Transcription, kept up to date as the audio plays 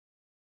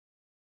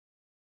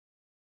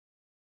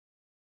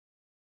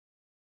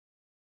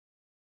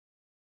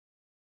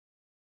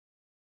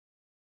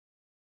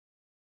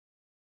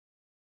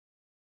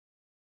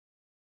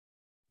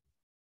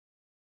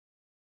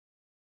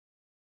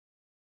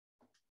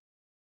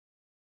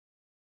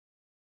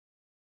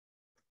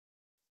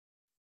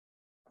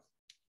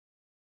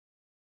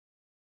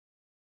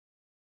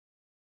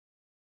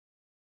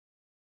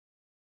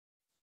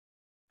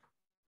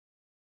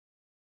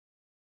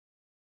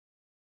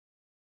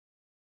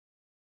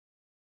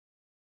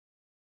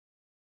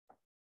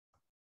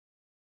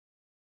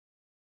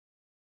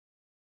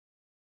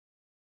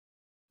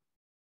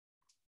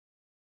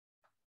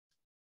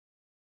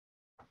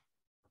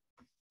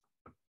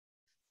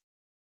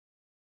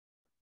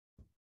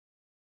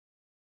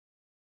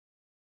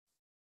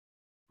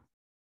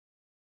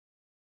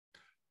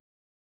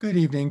Good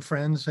evening,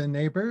 friends and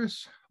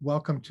neighbors.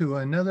 Welcome to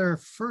another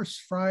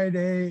First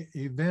Friday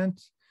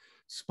event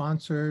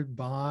sponsored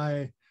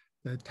by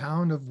the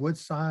town of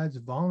Woodside's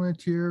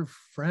volunteer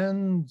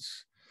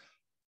friends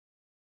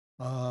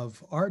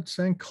of Arts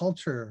and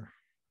Culture,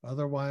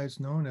 otherwise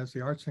known as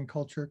the Arts and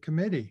Culture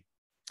Committee.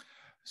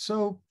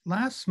 So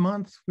last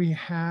month we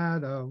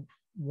had a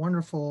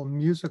wonderful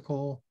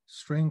musical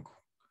string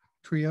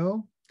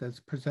trio that's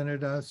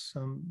presented us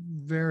some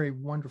very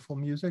wonderful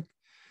music.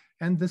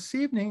 And this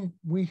evening,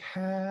 we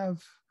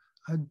have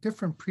a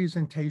different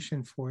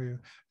presentation for you.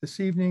 This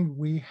evening,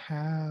 we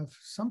have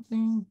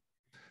something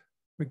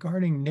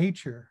regarding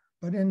nature,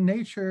 but in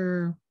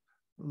nature,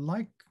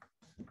 like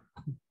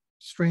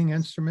string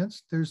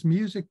instruments, there's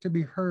music to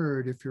be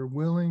heard if you're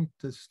willing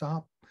to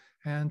stop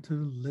and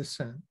to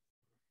listen.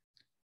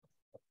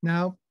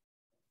 Now,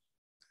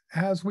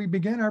 as we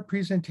begin our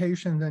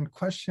presentation, then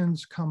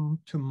questions come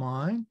to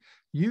mind.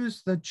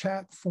 Use the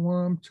chat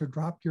forum to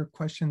drop your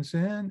questions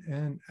in,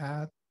 and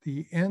at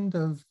the end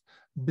of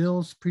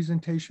Bill's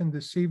presentation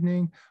this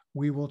evening,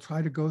 we will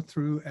try to go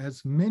through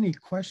as many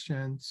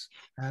questions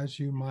as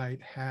you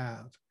might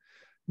have.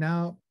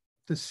 Now,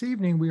 this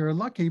evening we are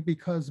lucky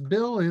because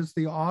Bill is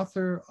the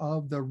author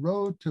of The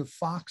Road to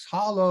Fox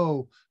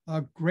Hollow,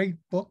 a great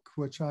book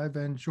which I've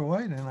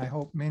enjoyed, and I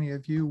hope many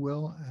of you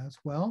will as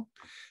well.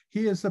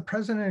 He is the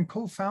president and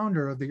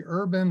co-founder of the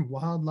Urban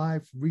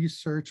Wildlife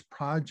Research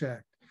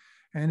Project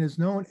and is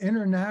known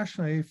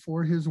internationally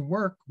for his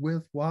work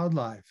with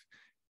wildlife.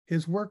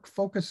 His work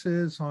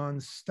focuses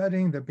on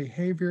studying the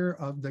behavior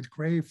of the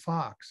gray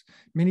fox.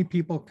 Many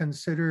people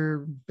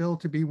consider Bill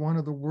to be one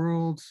of the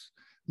world's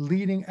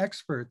leading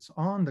experts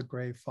on the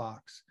gray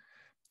fox.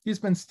 He's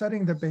been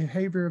studying the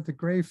behavior of the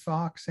gray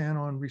fox and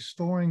on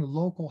restoring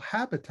local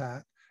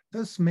habitat,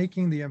 thus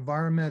making the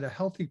environment a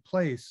healthy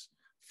place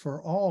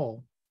for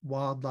all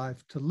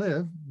wildlife to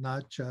live,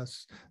 not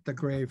just the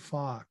gray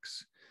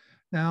fox.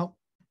 Now,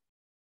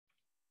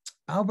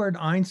 Albert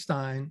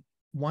Einstein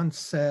once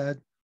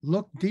said,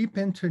 "Look deep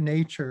into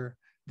nature,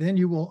 then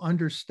you will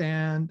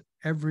understand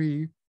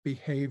every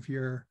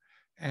behavior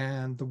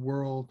and the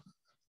world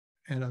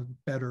in a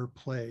better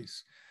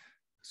place."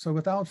 So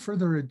without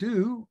further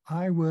ado,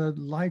 I would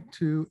like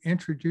to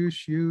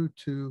introduce you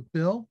to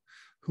Bill,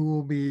 who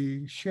will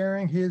be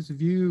sharing his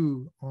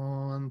view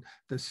on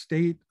the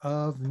state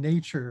of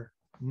nature,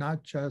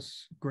 not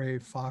just gray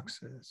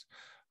foxes.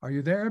 Are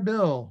you there,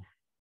 Bill?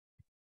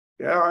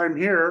 Yeah, I'm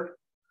here.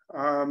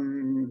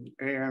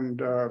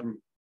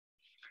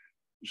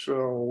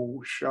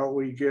 So shall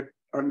we get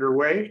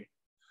underway?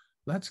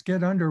 Let's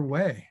get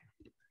underway.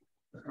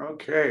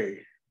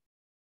 Okay.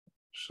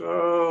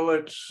 So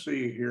let's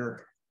see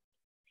here.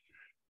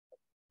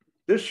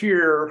 This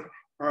year,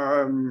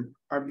 I'm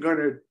going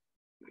to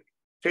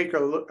take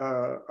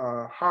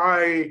a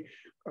high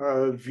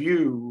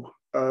view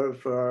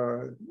of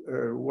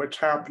what's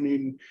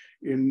happening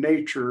in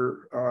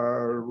nature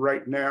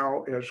right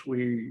now as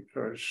we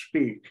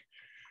speak.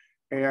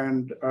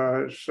 And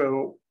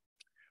so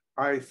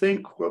I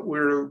think what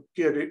we'll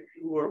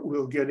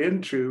get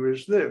into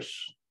is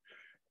this: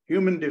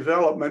 human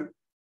development,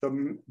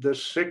 the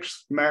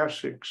sixth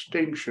mass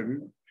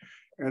extinction,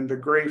 and the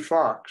gray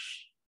fox.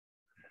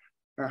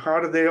 Now, how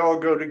do they all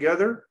go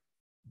together?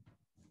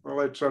 Well,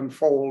 let's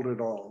unfold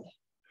it all.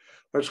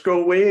 Let's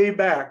go way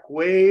back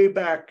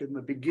in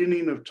the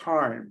beginning of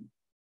time.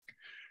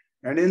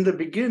 And in the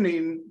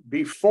beginning,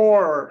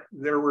 before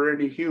there were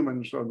any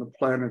humans on the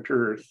planet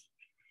Earth,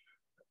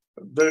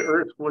 the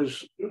Earth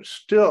was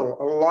still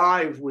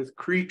alive with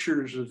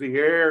creatures of the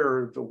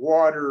air, the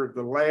water,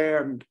 the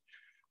land.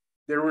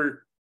 There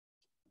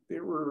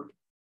were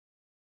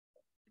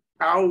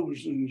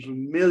thousands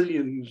and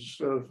millions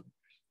of,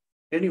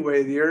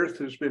 anyway, the Earth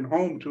has been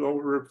home to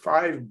over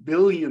 5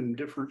 billion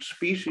different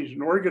species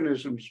and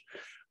organisms,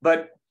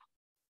 but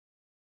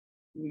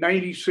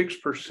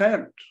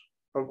 96%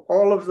 of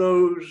all of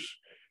those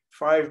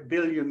 5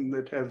 billion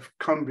that have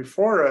come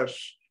before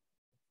us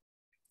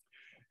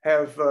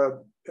have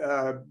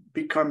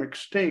become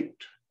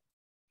extinct.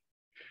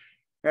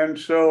 And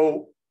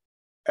so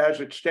as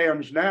it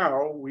stands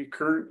now, we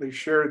currently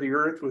share the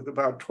Earth with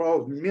about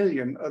 12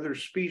 million other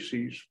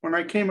species. When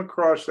I came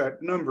across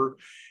that number,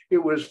 it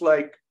was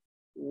like,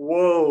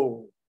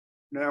 whoa,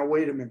 now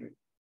wait a minute.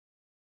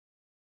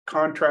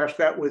 Contrast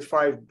that with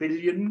 5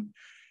 billion,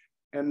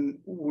 and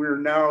we're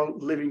now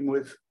living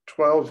with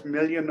 12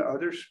 million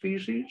other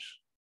species.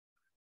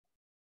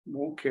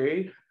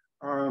 Okay,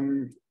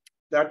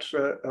 that's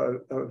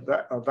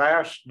a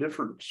vast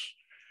difference.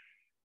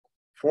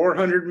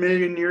 400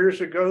 million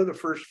years ago, the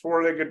first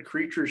four-legged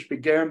creatures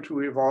began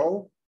to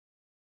evolve.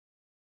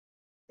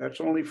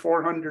 That's only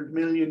 400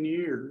 million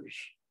years.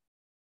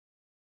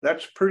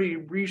 That's pretty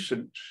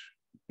recent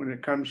when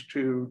it comes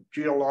to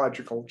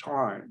geological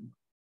time.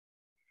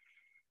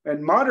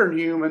 And modern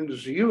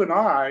humans, you and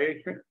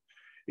I,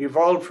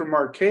 evolved from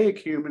archaic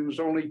humans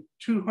only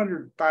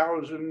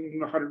 200,000,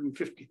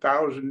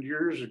 150,000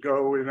 years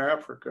ago in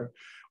Africa.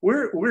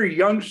 We're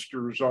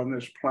youngsters on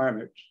this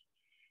planet.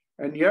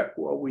 And yet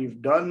what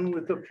we've done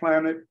with the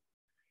planet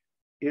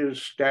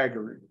is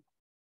staggering.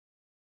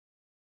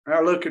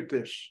 Now look at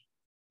this.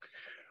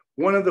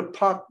 One of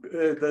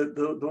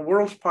the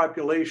world's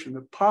population,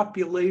 the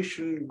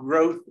population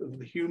growth of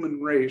the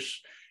human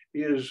race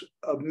is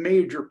a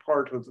major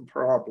part of the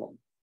problem.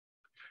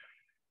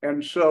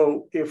 And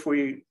so if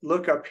we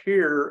look up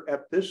here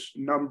at this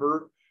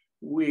number,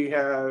 we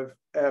have,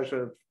 as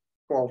of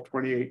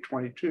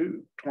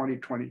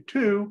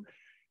 2022,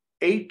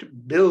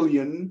 8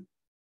 billion,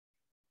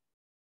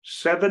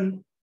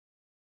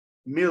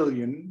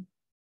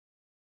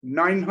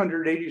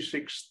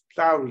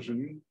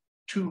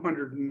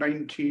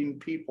 7,986,219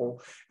 people.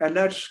 And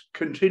that's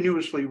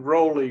continuously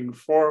rolling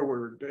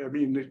forward. I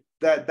mean,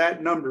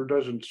 that number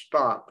doesn't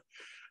stop.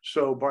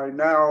 So by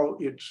now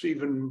it's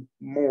even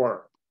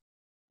more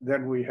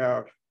than we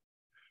have.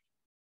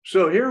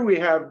 So here we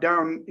have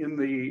down in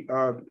the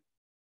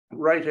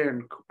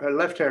left-hand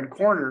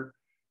corner,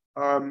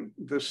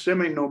 the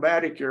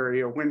semi-nomadic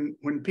area,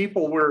 when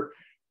people were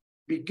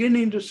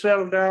beginning to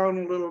settle down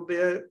a little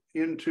bit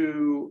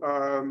into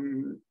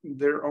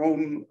their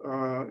own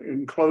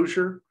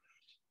enclosure,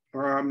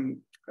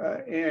 and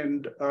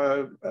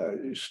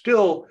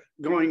still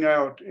going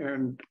out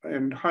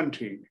and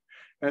hunting.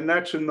 And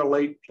that's in the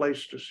late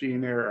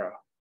Pleistocene era.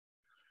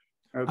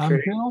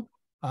 Okay. Bill,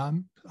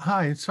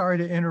 hi, sorry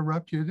to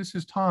interrupt you. This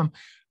is Tom.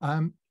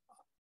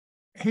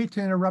 Hate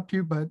to interrupt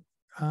you, but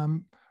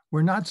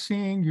we're not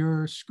seeing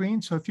your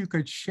screen. So if you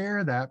could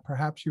share that,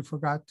 perhaps you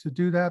forgot to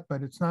do that,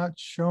 but it's not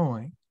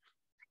showing.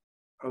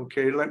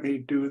 Okay,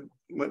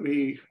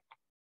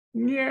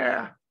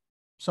 yeah.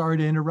 Sorry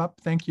to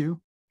interrupt, thank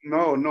you.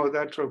 No,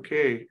 that's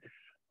okay.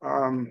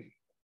 I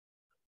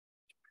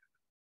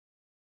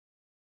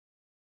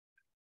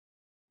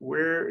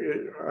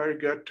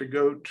got to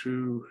go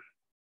to,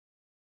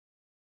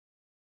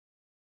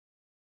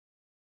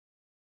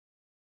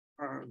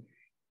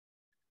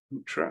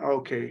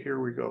 okay,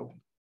 here we go.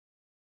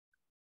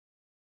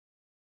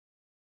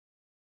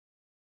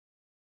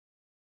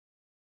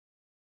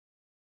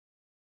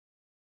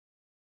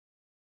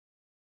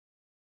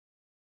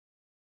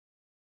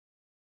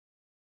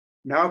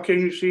 Now, can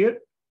you see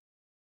it?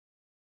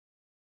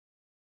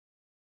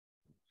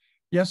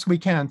 Yes, we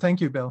can.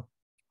 Thank you, Bill.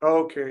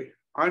 Okay,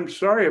 I'm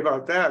sorry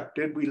about that.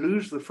 Did we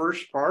lose the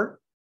first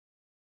part?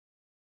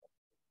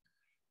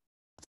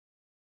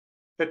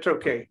 That's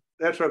okay.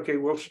 That's okay.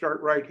 We'll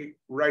start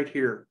right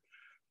here.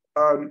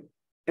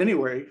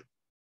 Anyway,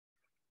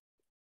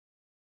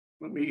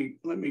 let me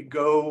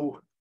go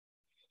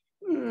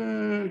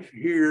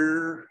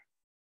here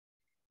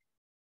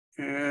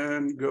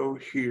and go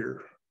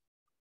here.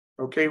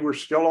 Okay, we're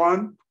still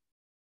on?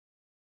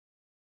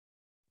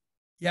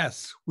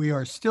 Yes, we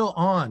are still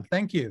on.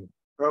 Thank you.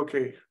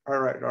 Okay, all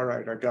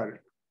right, I got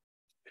it.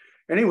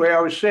 Anyway,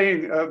 I was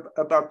saying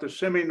about the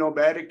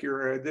semi-nomadic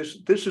era.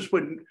 This is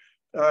when,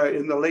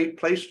 in the late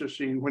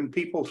Pleistocene, when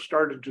people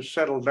started to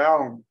settle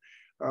down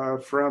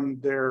from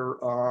their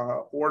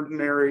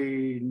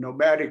ordinary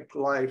nomadic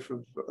life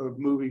of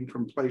moving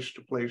from place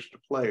to place to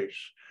place,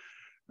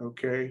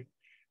 okay?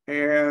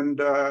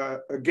 And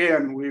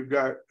again, we've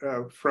got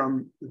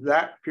from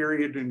that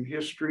period in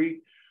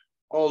history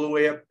all the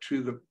way up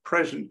to the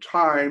present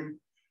time,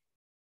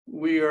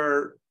 we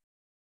have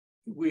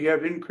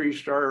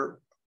increased our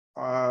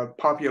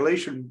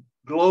population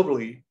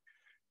globally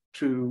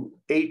to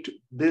 8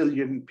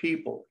 billion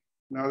people.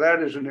 Now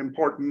that is an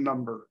important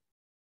number.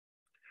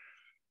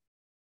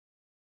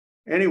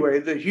 Anyway,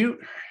 the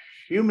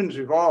humans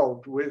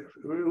evolved with,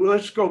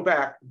 let's go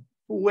back,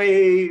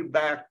 way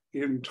back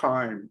in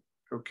time,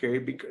 okay?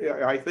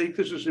 Because I think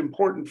this is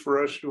important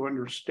for us to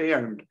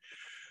understand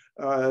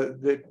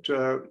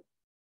that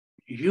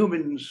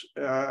humans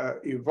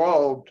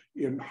evolved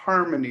in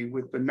harmony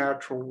with the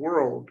natural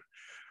world.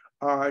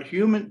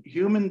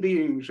 Human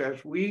beings,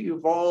 as we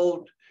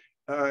evolved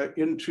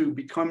into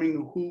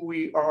becoming who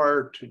we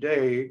are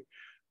today,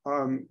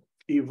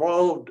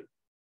 evolved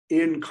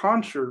in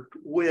concert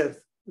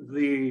with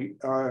the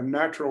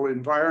natural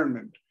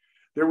environment.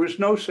 There was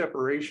no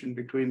separation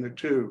between the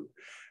two.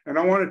 And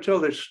I want to tell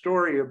this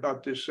story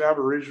about this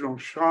Aboriginal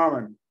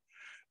shaman.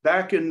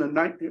 Back in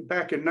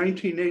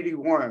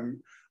 1981,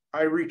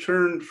 I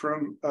returned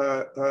from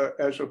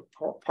as a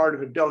part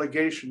of a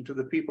delegation to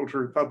the People's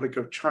Republic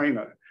of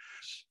China.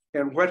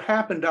 And what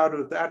happened out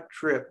of that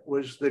trip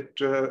was that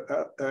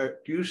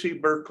at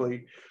UC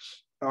Berkeley,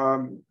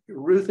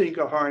 Ruth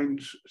Inga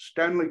Hines,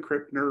 Stanley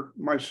Krippner,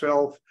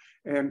 myself,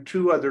 and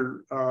two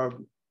other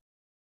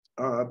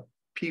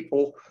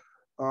people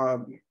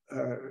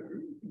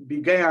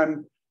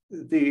began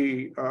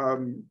the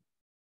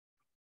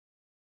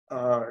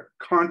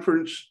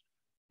conference,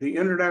 the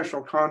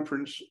International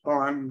Conference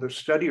on the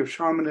Study of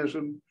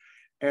Shamanism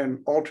and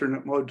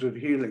Alternate Modes of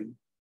Healing.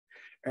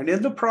 And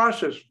in the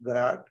process of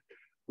that,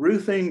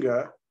 Ruth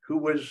Inga, who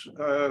was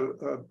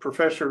a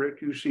professor at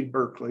UC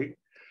Berkeley,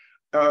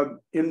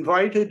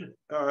 invited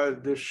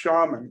this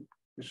shaman,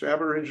 this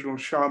Aboriginal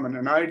shaman,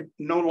 and I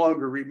no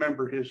longer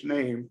remember his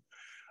name,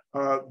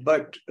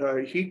 but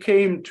he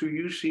came to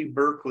UC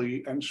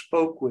Berkeley and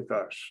spoke with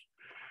us.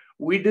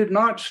 We did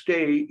not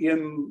stay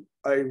in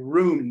a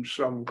room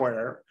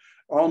somewhere.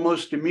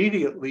 Almost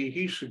immediately,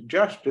 he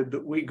suggested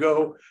that we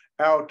go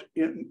out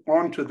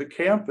onto the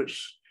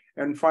campus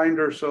and find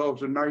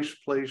ourselves a nice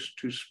place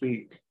to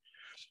speak.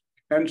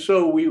 And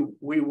so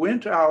we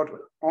went out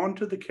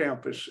onto the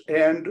campus,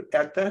 and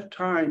at that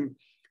time,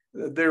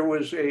 there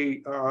was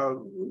a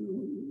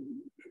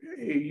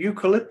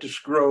eucalyptus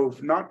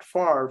grove not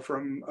far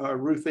from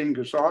Ruth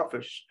Inga's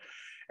office.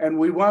 And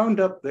we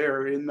wound up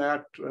there in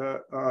that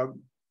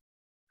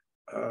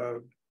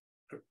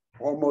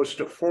almost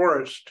a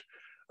forest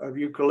of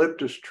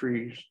eucalyptus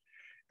trees.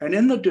 And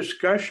in the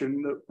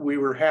discussion that we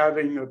were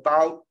having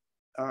about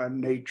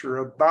nature,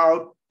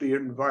 about the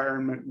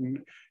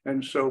environment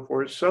and so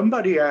forth,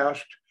 somebody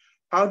asked,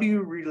 how do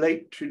you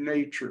relate to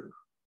nature?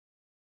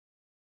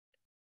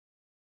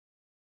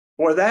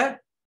 For that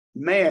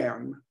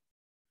man,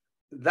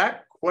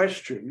 that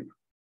question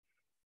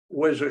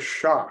was a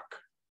shock.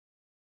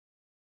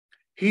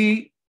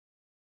 He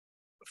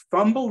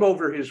fumbled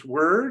over his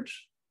words.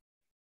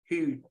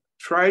 He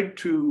tried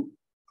to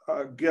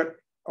get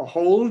a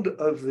hold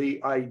of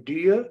the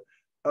idea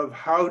of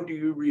how do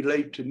you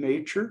relate to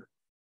nature.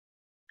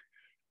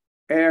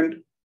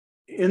 And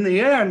in the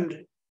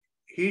end,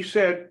 he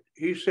said,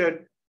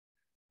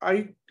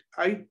 I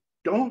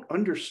don't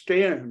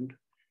understand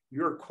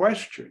your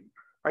question.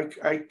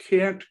 I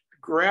can't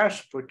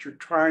grasp what you're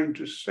trying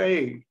to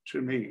say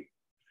to me.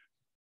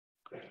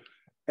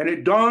 And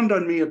it dawned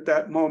on me at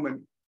that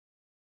moment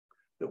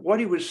that what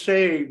he was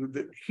saying,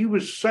 that he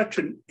was such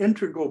an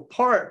integral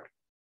part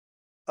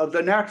of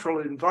the natural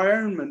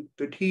environment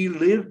that he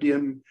lived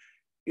in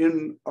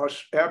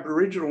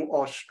Aboriginal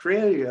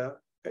Australia,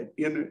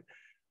 in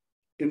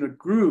a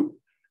group,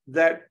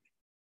 that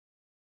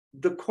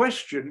the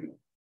question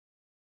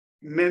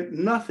meant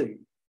nothing.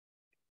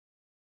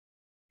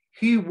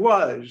 He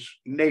was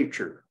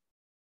nature.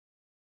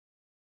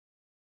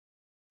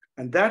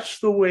 And that's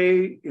the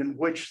way in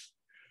which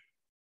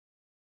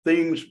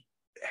things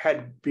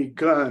had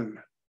begun.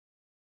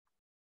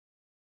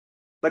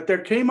 But there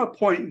came a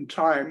point in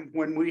time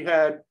when we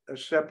had a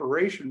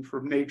separation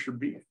from nature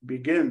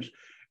begins.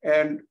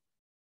 And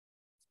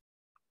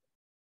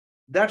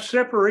that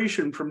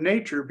separation from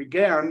nature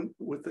began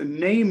with the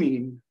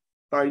naming.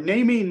 By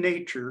naming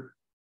nature,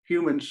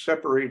 humans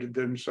separated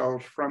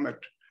themselves from it.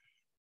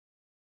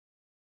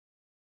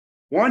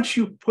 Once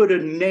you put a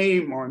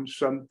name on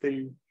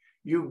something,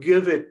 you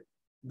give it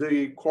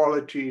the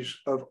qualities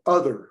of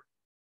other.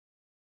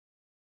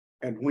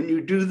 And when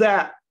you do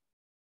that,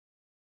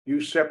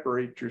 you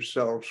separate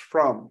yourselves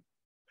from.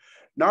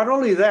 Not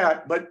only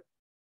that, but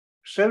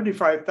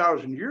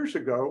 75,000 years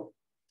ago,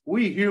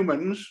 we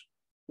humans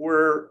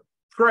were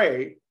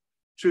prey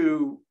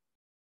to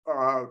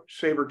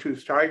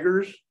saber-toothed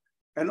tigers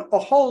and a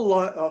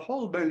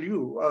whole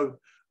milieu of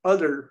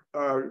other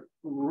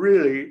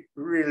really,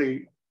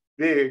 really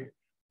big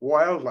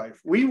wildlife.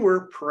 We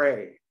were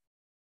prey.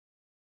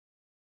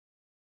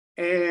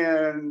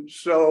 And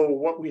so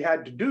what we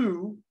had to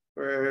do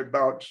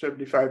about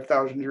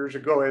 75,000 years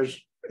ago,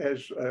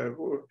 as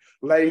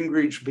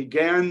language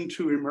began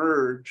to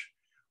emerge,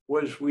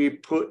 was we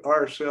put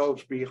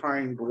ourselves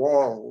behind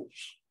walls.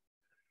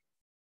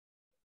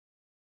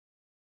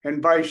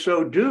 And by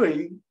so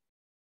doing,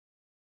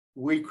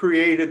 we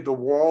created the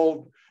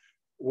walled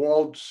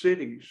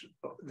cities.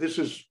 This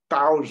is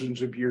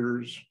thousands of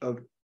years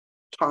of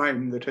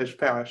time that has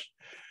passed.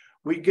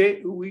 We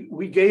had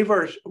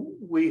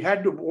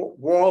to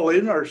wall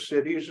in our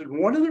cities, and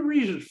one of the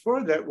reasons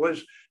for that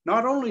was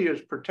not only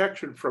as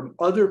protection from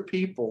other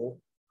people,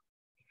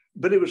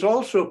 but it was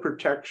also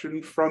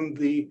protection from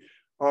the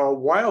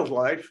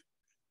wildlife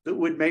that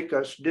would make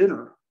us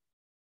dinner.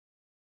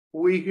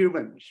 We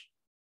humans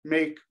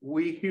make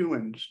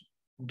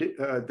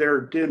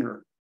their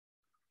dinner.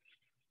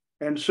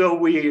 And so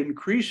we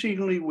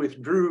increasingly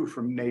withdrew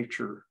from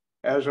nature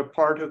as a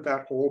part of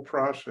that whole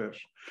process,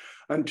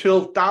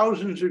 until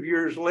thousands of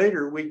years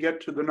later, we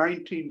get to the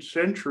 19th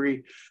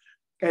century,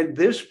 and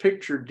this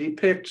picture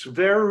depicts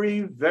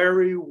very,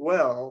 very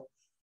well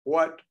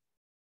what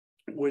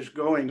was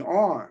going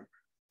on.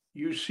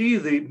 You see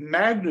the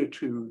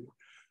magnitude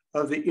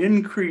of the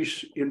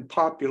increase in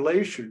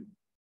population.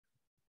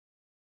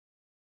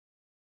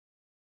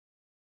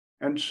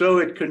 And so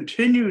it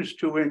continues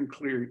to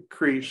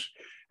increase.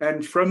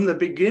 And from the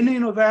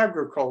beginning of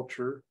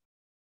agriculture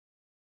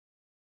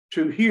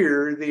to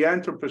here, the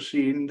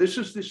Anthropocene, this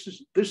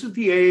is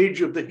the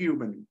age of the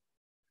human,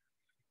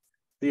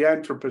 the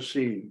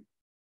Anthropocene.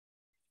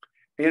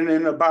 And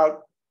in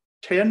about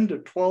 10 to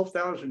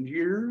 12,000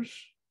 years,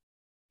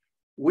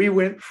 we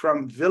went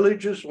from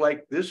villages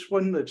like this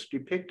one that's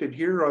depicted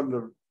here on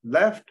the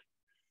left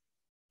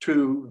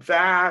to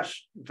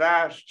vast,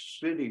 vast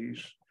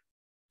cities.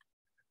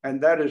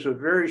 And that is a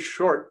very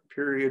short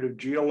period of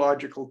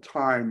geological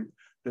time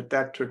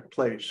that took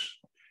place.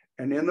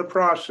 And in the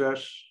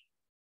process,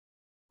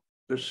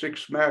 the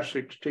sixth mass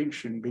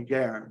extinction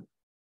began.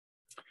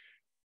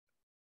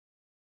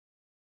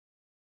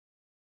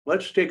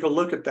 Let's take a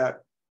look at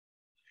that.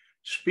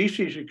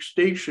 Species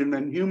extinction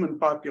and human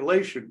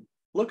population.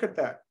 Look at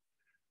that.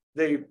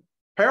 They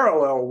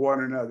parallel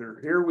one another.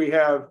 Here we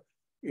have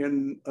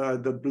in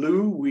the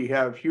blue, we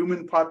have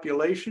human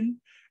population,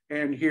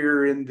 and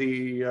here in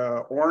the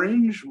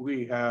orange,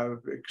 we have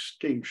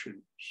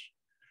extinctions.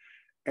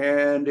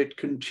 And it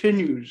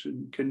continues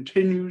and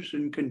continues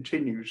and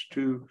continues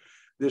to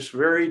this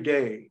very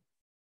day.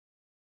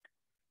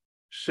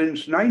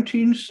 Since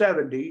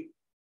 1970,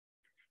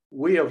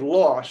 we have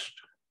lost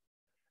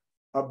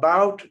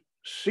about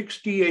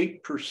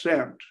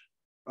 68%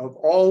 of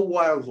all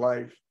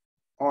wildlife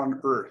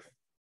on Earth.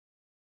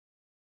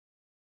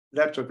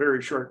 That's a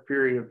very short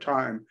period of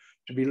time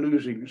to be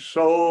losing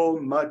so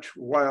much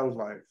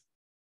wildlife.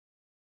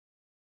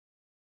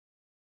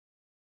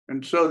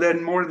 And so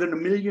then more than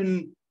 1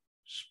 million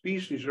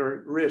species are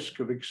at risk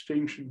of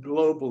extinction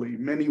globally,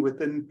 many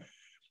within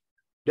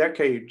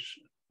decades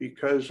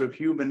because of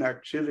human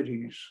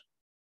activities.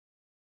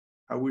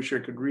 I wish we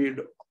could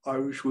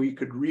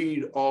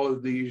read all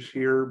of these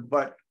here,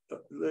 but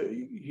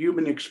the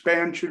human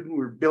expansion,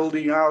 we're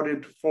building out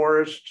into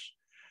forests,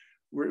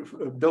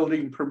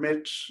 building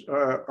permits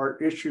are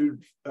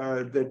issued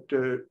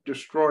that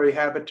destroy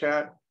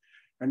habitat.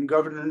 And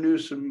Governor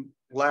Newsom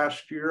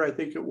last year, I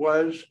think it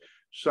was,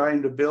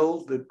 signed a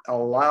bill that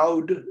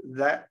allowed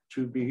that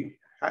to be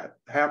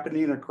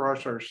happening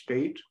across our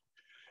state.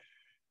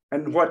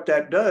 And what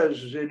that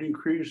does is it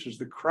increases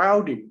the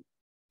crowding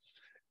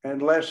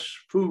and less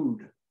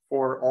food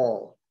for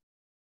all.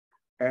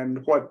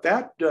 And what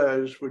that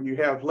does, when you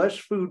have less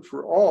food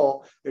for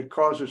all, it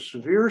causes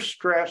severe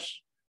stress,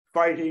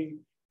 fighting,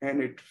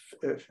 and it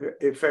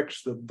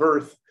affects the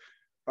birth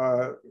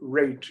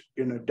rate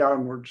in a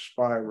downward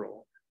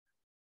spiral.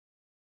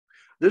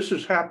 This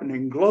is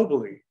happening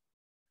globally.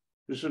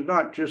 This is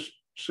not just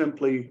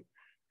simply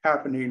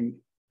happening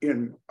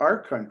in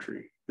our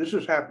country. This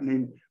is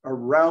happening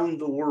around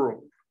the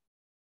world.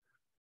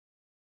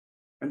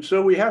 And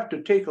so we have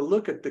to take a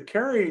look at the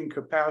carrying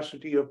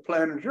capacity of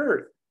planet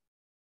Earth.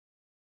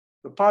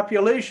 The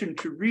population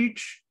to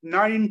reach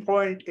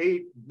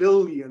 9.8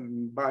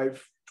 billion by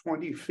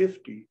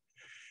 2050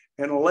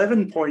 and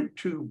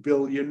 11.2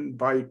 billion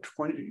by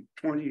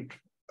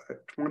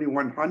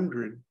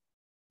 2100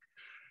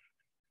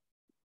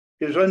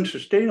 is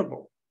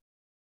unsustainable.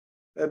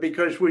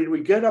 Because when we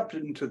get up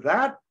into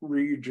that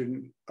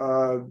region,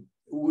 we're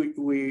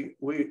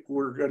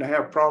going to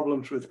have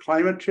problems with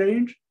climate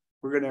change.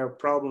 We're going to have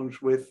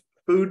problems with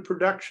food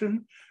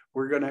production.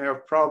 We're going to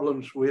have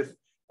problems with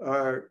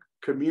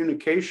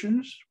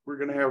communications. We're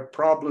going to have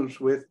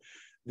problems with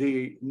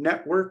the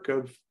network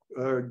of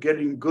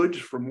getting goods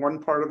from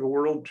one part of the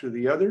world to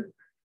the other.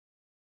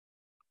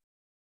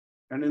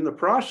 And in the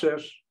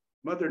process,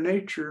 Mother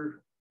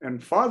Nature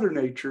and Father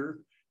Nature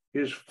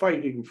is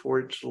fighting for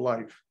its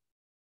life.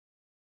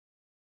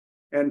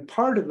 And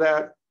part of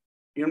that,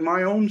 in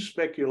my own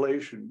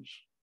speculations,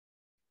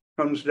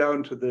 comes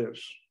down to this.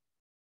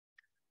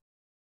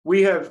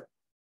 We are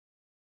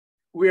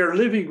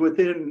living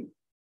within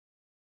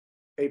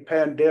a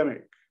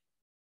pandemic,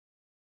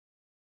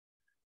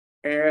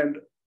 and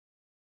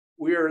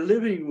we are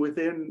living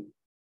within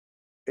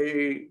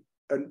an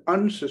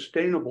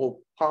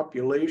unsustainable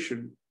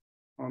population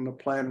on the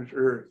planet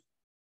Earth.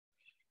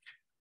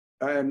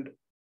 And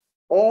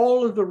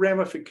all of the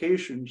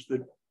ramifications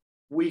that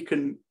we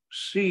can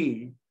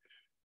see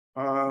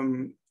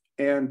and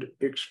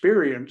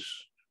experience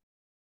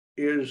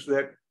is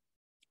that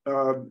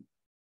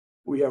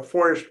we have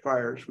forest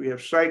fires, we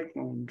have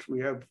cyclones, we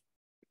have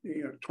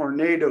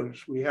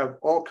tornadoes, we have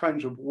all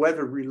kinds of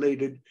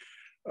weather-related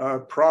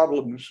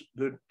problems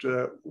that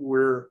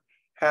we're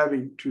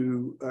having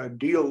to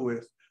deal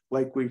with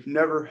like we've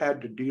never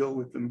had to deal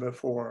with them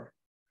before.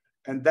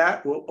 And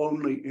that will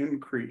only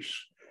increase.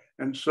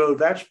 And so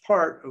that's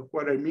part of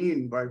what I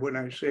mean by when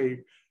I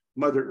say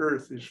Mother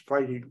Earth is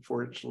fighting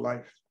for its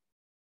life.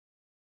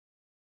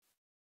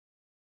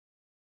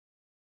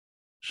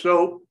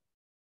 So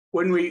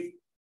when we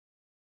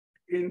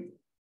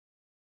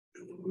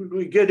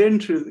get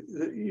into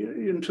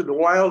the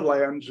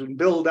wildlands and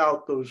build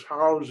out those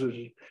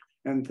houses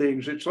and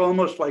things, it's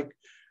almost like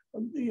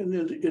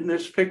in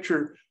this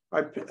picture,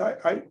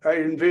 I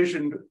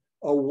envisioned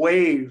a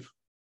wave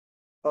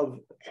of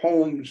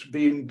homes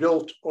being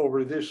built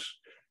over this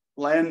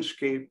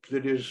landscape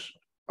that is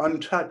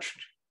untouched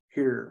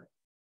here,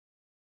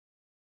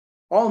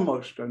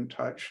 almost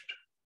untouched.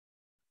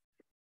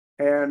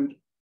 And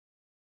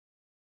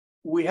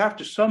we have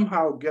to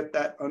somehow get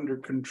that under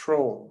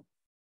control,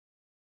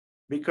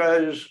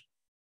 because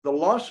the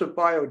loss of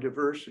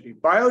biodiversity,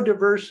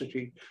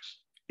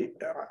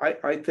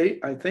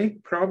 I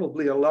think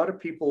probably a lot of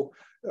people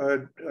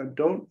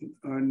don't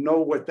know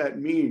what that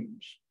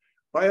means.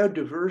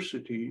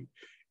 Biodiversity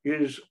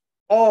is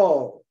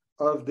all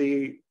of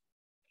the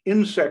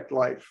insect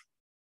life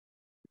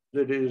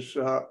that is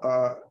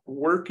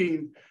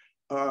working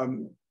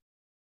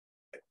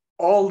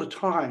all the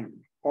time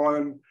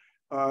on,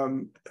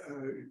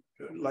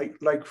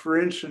 like for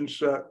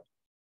instance,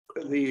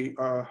 the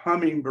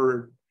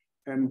hummingbird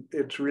and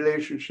its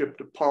relationship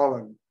to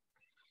pollen,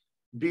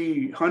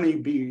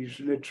 honeybees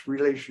and its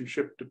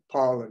relationship to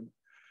pollen.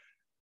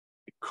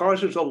 It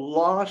causes a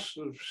loss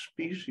of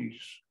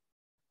species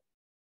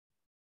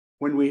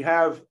when we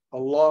have a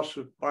loss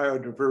of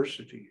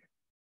biodiversity.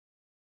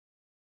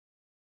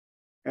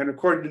 And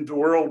according to the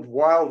World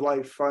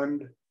Wildlife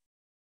Fund,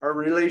 our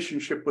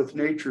relationship with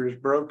nature is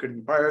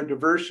broken.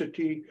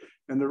 Biodiversity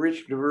and the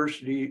rich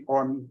diversity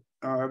on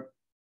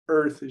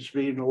Earth is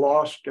being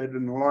lost at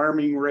an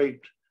alarming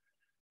rate.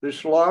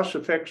 This loss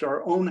affects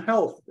our own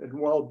health and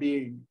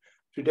well-being.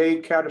 Today,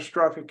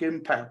 catastrophic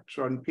impacts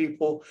on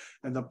people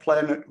and the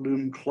planet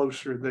loom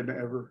closer than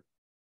ever.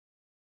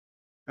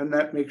 And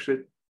that makes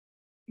it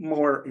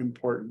more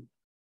important.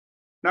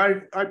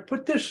 Now, I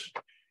put this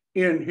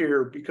in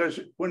here because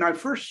when I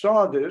first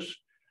saw this,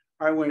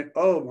 I went,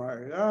 oh my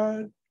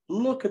God,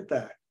 look at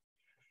that.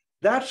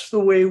 That's the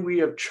way we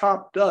have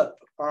chopped up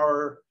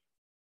our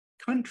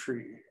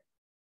country.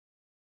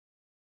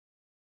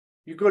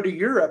 You go to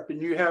Europe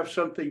and you have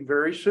something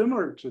very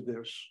similar to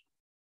this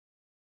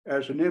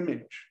as an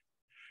image.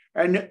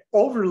 And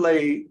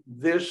overlay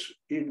this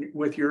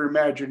with your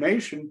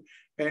imagination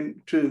and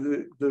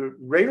to the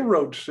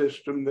railroad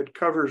system that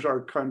covers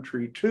our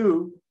country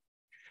too.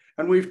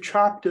 And we've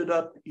chopped it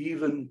up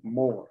even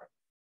more.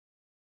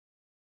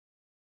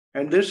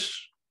 And this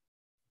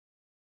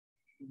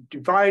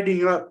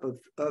dividing up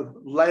of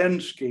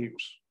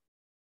landscapes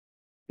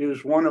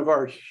is one of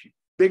our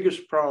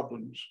biggest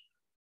problems.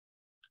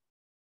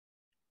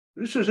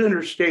 This is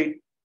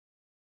Interstate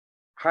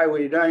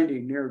Highway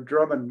 90 near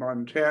Drummond,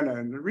 Montana.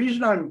 And the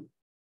reason I'm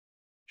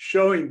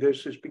showing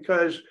this is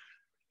because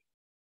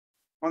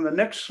on the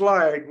next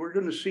slide, we're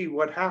going to see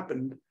what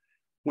happened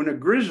when a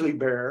grizzly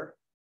bear,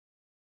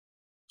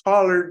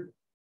 collared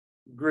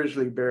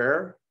grizzly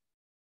bear,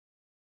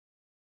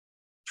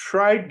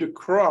 tried to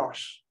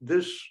cross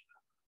this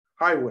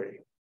highway.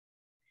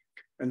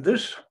 And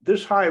this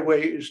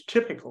highway is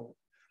typical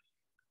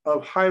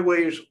of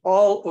highways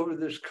all over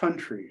this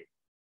country.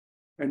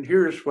 And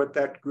here's what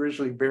that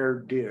grizzly bear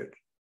did.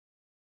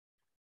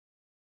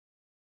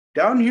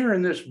 Down here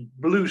in this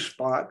blue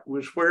spot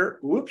was where,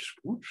 whoops,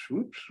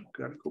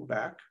 gotta go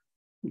back.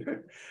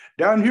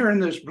 Down here in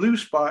this blue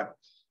spot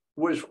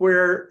was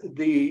where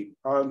the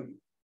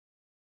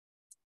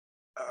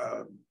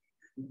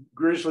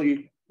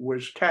grizzly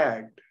was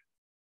tagged,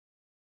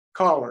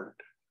 collared.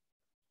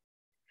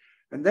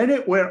 And then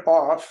it went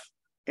off,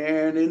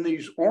 and in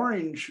these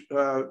orange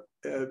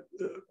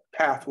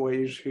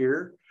pathways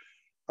here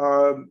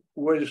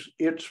was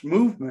its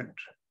movement.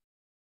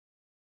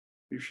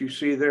 If you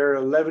see there,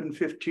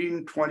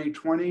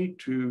 11/15/2020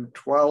 to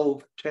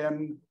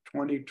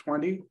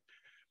 12/10/2020,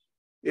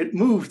 it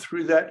moved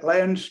through that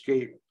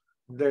landscape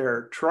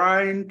there,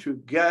 trying to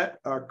get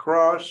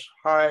across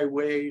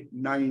Highway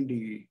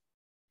 90.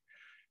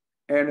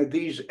 And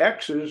these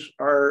X's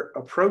are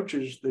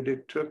approaches that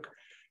it took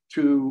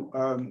to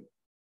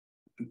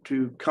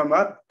come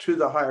up to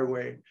the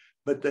highway,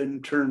 but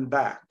then turn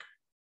back.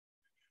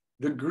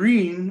 The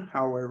green,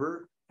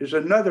 however, is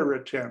another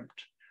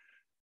attempt.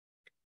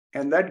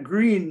 And that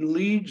green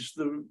leads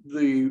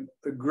the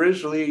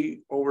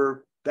grizzly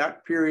over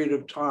that period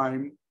of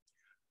time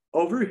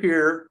over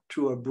here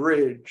to a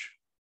bridge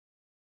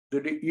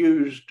that it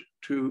used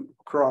to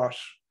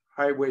cross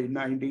Highway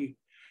 90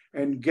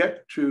 and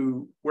get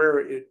to where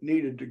it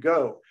needed to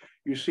go.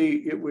 You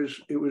see, it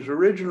was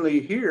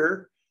originally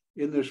here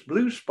in this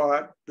blue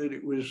spot that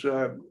it was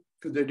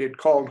that it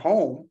called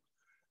home,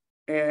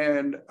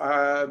 and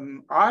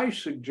I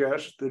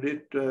suggest that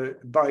it,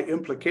 by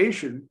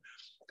implication,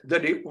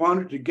 that it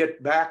wanted to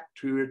get back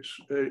to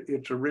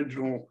its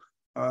original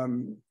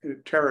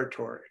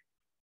territory.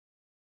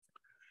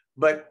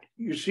 But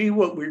you see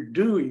what we're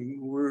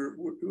doing, we're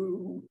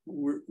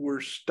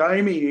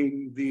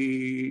stymieing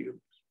the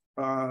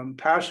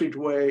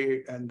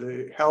passageway and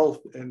the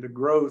health and the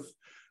growth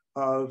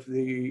of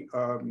the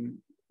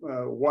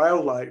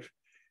wildlife.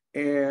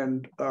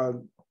 And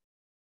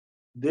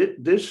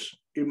this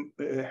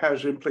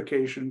has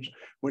implications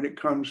when it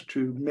comes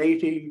to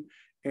mating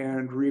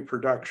and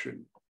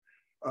reproduction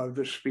of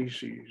the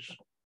species.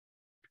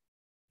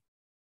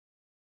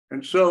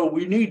 And so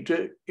we need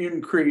to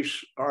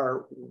increase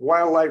our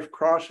wildlife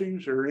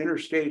crossings or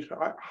Interstate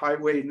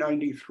Highway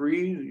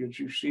 93, as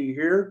you see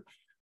here.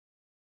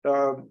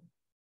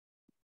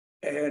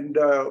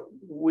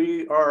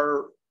 We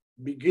are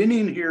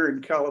beginning here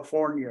in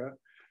California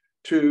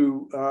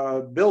to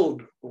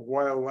build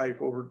wildlife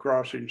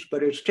overcrossings,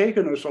 but it's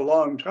taken us a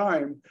long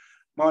time.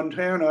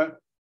 Montana,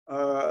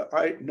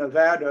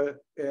 Nevada,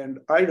 and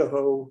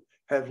Idaho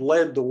have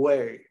led the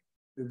way.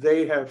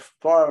 They have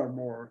far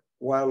more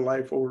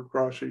wildlife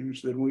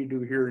overcrossings than we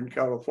do here in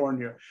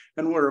California,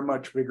 and we're a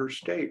much bigger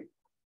state,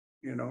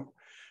 you know.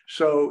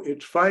 So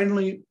it's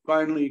finally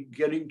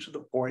getting to the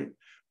point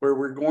where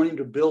we're going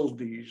to build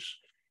these.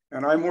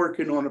 And I'm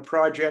working on a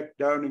project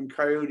down in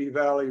Coyote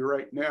Valley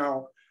right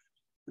now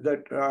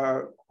that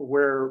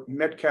where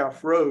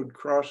Metcalf Road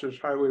crosses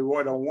Highway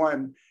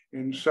 101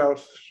 in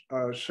South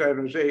San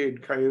Jose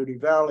and Coyote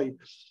Valley.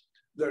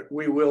 that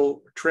we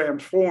will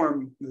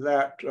transform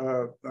that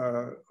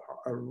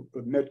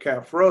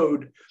Metcalf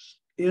Road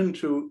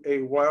into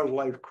a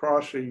wildlife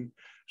crossing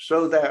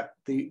so that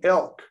the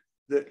elk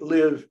that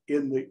live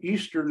in the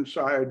eastern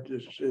side,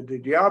 the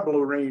Diablo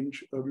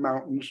Range of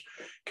mountains,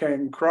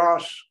 can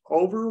cross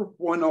over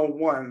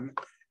 101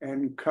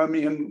 and come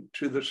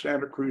into the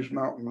Santa Cruz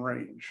Mountain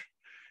Range.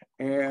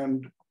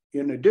 And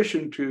in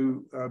addition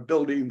to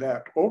building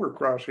that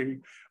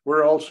overcrossing,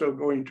 we're also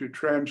going to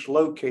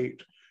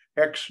translocate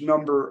X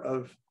number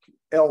of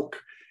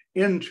elk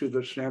into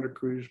the Santa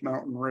Cruz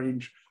Mountain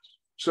Range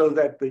so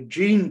that the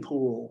gene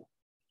pool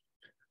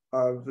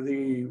of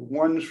the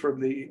ones from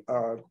the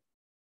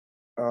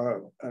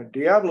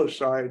Diablo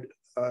side,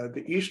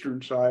 the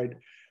eastern side,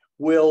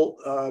 will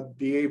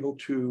be able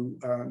to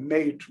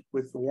mate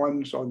with the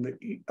ones on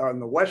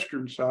the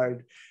western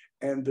side,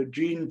 and the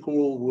gene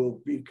pool will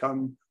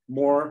become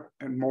more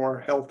and more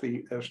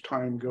healthy as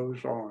time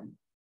goes on.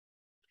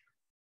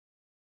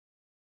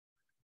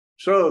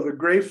 So the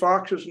gray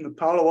foxes in the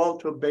Palo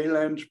Alto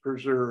Baylands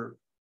Preserve.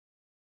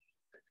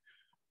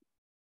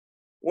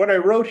 What I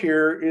wrote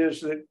here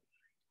is that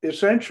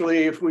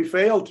essentially, if we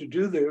fail to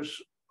do this,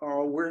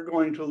 we're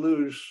going to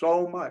lose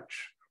so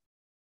much.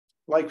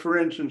 Like, for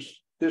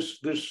instance,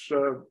 this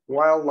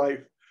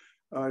wildlife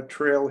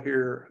trail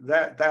here,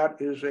 that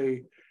is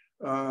a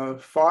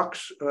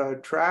fox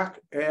track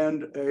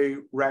and a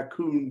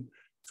raccoon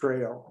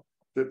trail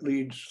that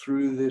leads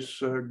through this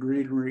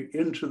greenery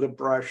into the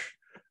brush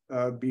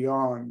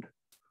beyond.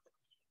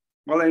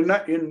 Well,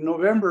 in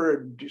November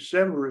and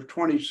December of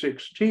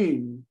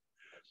 2016,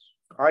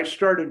 I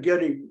started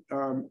getting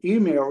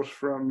emails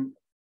from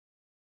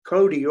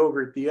Cody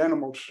over at the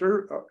Animal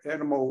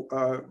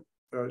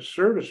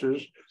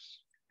Services,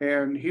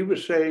 and he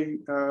was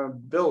saying,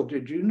 Bill,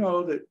 did you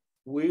know that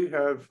we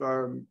have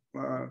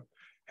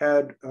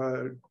had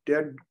a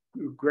dead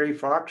gray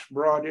fox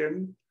brought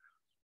in?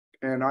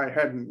 And I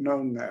hadn't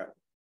known that.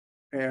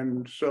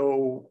 And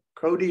so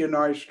Cody and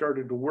I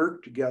started to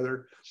work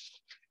together,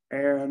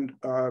 and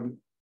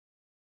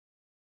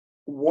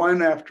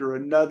one after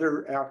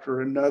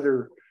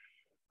another,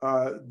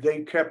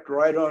 they kept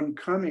right on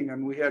coming,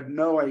 and we had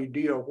no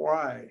idea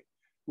why.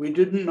 We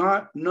did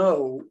not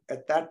know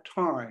at that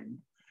time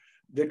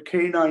that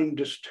canine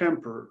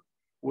distemper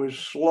was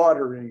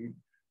slaughtering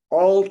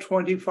all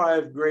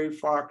 25 gray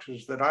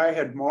foxes that I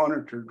had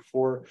monitored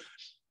for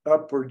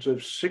upwards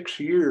of 6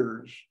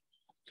 years.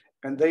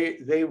 And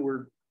they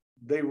were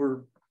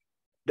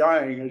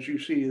dying, as you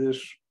see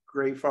this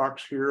gray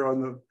fox here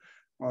on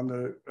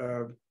the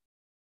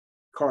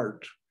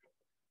cart.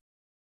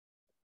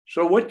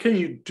 So what can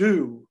you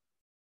do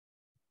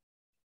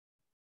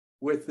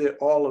with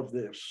all of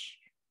this?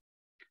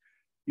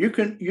 You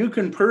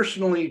can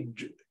personally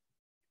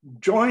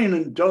join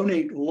and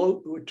donate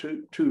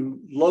to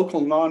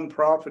local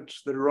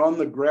nonprofits that are on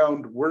the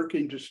ground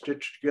working to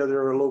stitch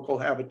together a local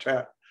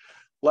habitat,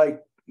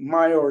 like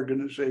my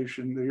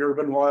organization, the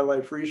Urban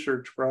Wildlife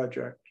Research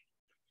Project.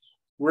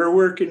 We're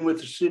working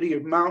with the city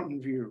of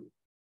Mountain View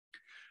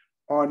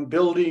on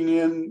building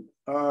in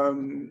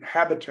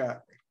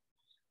habitat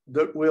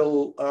that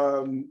will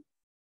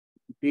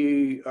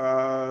be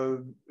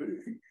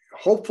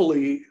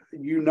hopefully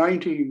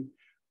uniting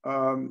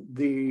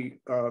the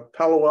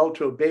Palo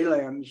Alto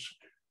Baylands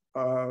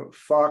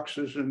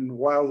foxes and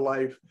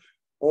wildlife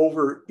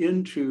over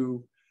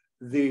into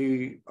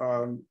the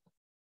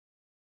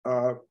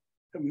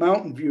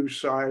Mountain View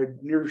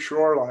side near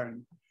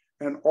shoreline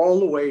and all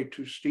the way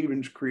to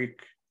Stevens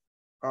Creek.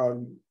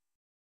 Okay.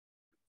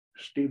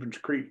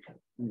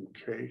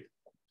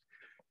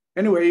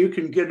 Anyway, you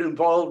can get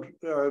involved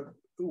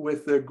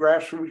with the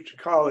grassroots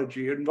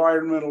ecology,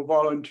 environmental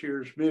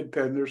volunteers,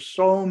 MidPen. There's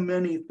so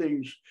many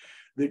things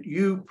that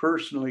you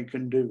personally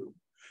can do.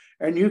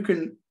 And you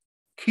can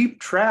keep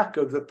track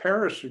of the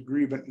Paris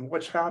Agreement and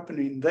what's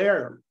happening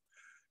there,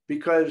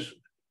 because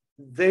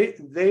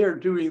they are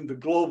doing the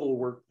global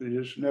work that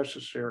is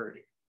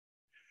necessary.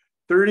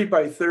 30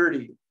 by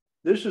 30,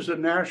 this is a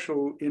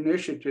national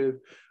initiative,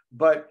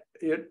 but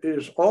it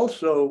is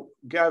also,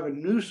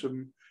 Gavin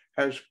Newsom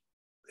has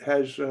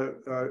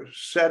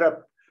set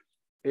up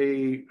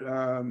a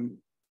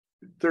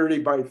 30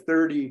 by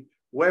 30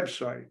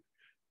 website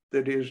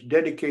that is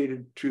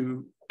dedicated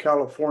to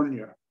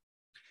California.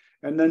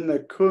 And then the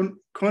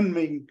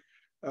Kunming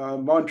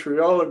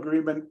Montreal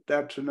Agreement,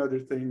 that's another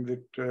thing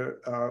that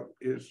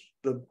is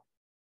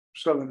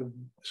some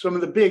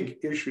of the big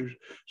issues,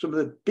 some of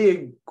the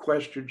big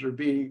questions are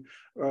being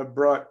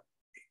brought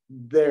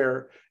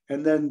there.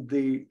 And then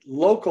the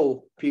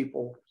local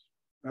people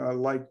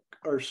like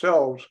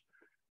ourselves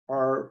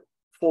are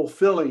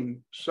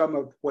fulfilling some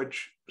of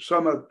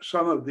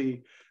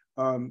the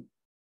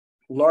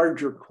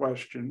larger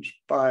questions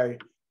by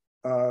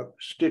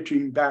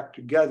stitching back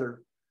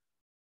together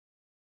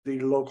the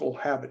local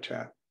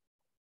habitat.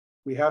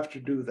 We have to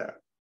do that.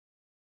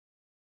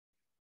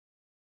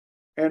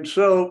 And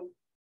so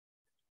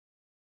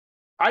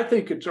I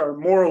think it's our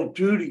moral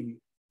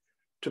duty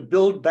to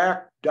build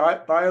back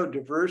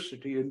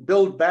biodiversity and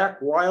build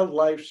back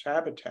wildlife's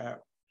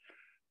habitat,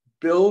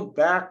 build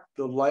back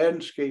the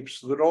landscapes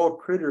so that all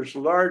critters,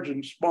 large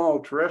and small,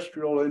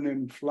 terrestrial and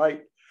in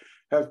flight,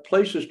 have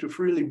places to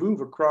freely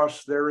move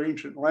across their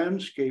ancient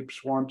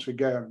landscapes once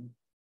again.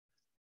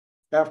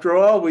 After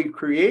all, we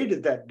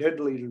created that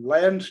deadly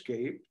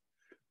landscape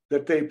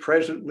that they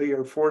presently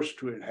are forced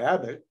to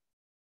inhabit.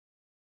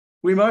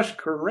 We must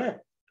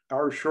correct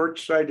our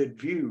short-sighted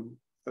view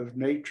of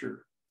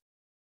nature.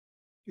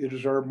 It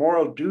is our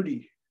moral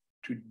duty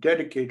to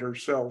dedicate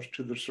ourselves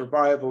to the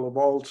survival of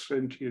all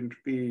sentient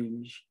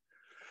beings.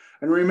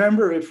 And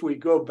remember, if we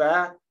go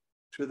back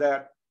to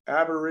that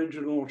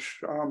Aboriginal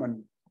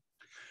shaman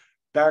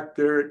back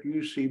there at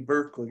UC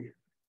Berkeley,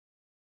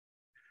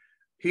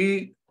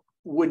 he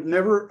would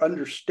never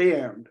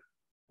understand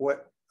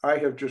what I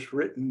have just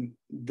written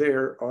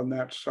there on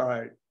that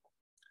side.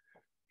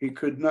 He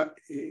could not,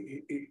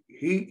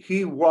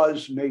 he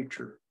was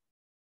nature.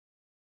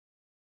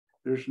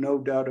 There's no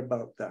doubt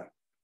about that.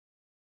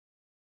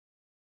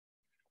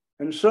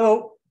 And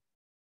so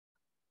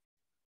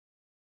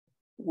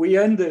we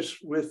end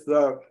this with,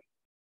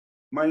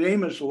 my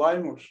name is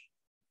Limos.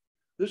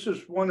 This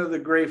is one of the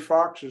gray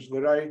foxes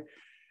that I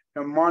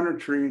am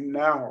monitoring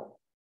now.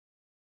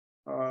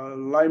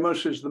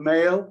 Limos is the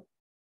male,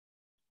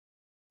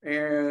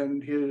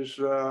 and his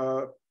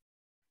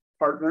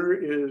partner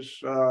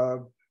is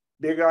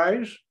Big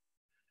Eyes,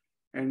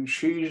 and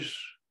she's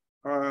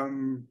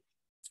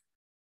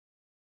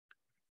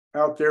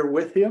out there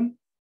with him.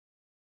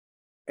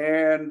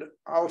 And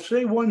I'll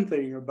say one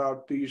thing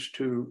about these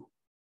two.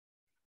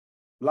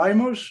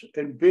 Limos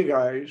and Big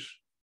Eyes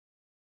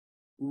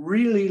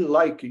really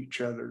like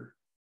each other.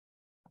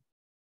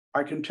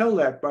 I can tell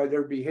that by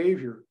their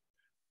behavior.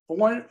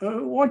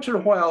 Once in a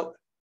while,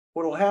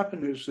 what will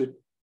happen is that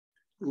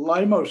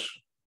Limos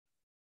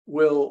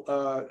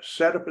will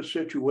set up a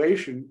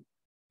situation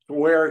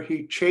where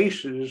he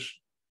chases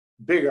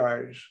Big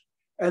Eyes.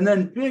 And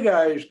then Big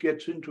Eyes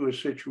gets into a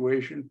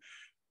situation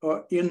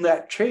in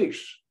that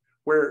chase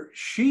where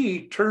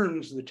she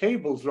turns the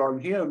tables on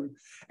him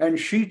and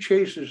she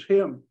chases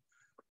him.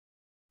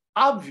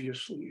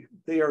 Obviously,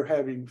 they are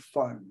having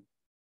fun.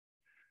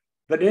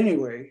 But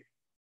anyway,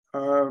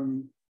 as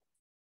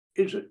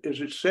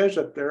it says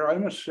up there,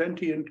 I'm a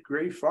sentient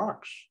gray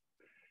fox.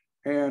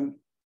 And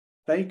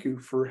thank you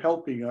for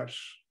helping us.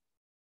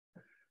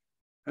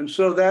 And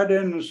so that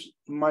ends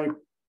my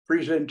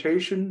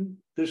presentation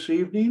this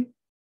evening.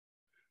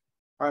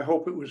 I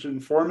hope it was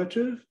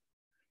informative.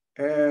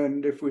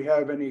 And if we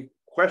have any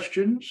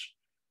questions,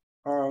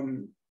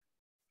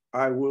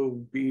 I will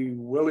be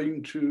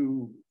willing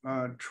to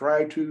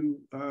try to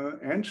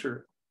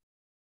answer.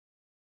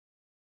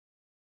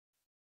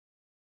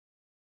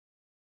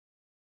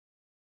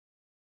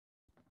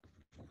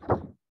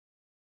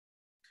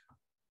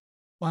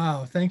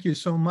 Wow, thank you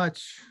so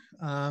much,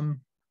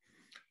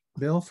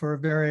 Bill, for a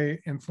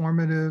very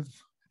informative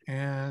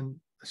and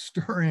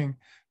stirring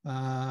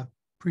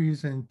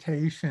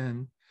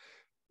presentation.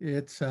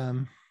 It's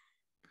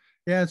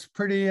yeah, it's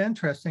pretty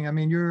interesting. I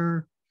mean,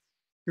 your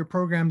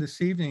program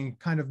this evening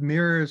kind of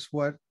mirrors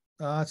what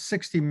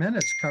 60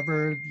 Minutes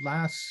covered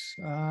last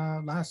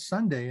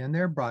Sunday in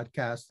their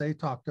broadcast. They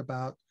talked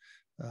about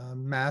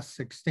mass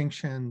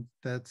extinction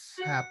that's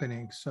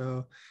happening.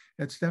 So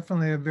it's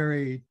definitely a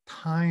very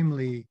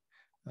timely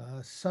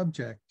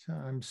subject.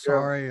 I'm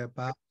sorry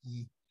about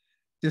the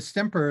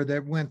distemper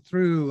that went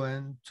through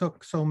and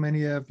took so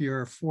many of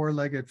your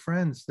four-legged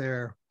friends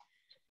there.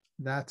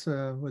 That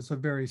was a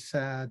very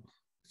sad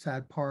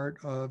part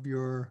of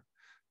your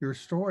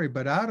story.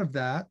 But out of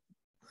that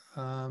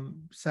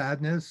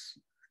sadness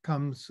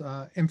comes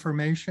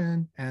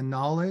information and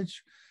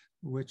knowledge,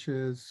 which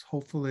is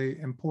hopefully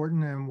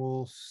important, and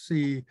we'll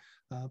see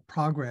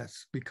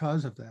progress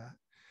because of that.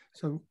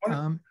 So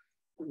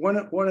one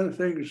of the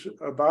things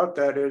about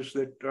that is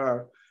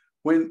that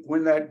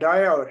when that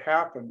die-out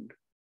happened,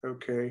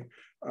 okay,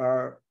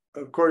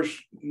 of course,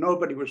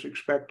 nobody was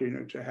expecting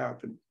it to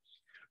happen.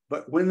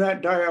 But when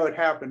that die-out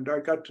happened, I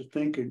got to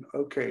thinking,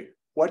 okay,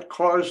 what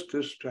caused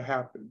this to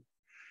happen?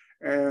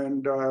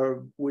 And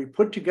we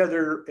put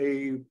together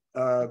a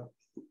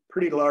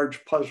pretty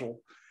large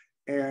puzzle.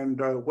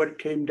 And what it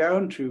came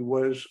down to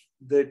was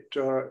that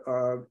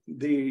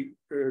the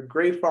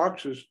gray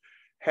foxes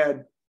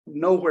had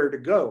nowhere to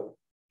go.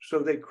 So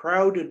they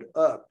crowded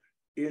up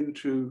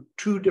into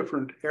two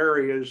different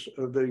areas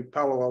of the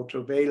Palo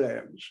Alto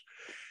Baylands.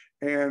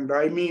 And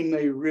I mean,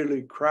 they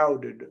really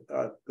crowded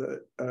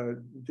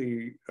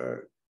the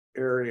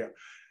area.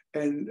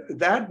 And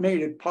that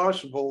made it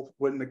possible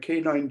when the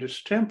canine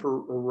distemper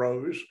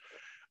arose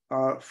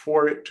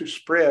for it to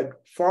spread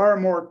far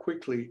more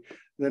quickly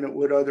than it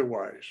would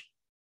otherwise.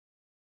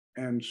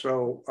 And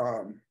so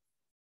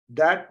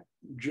that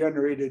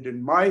generated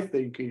in my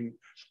thinking,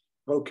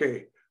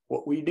 okay,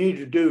 what we need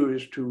to do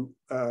is to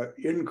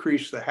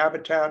increase the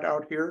habitat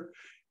out here,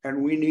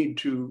 and we need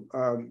to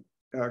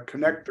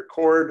connect the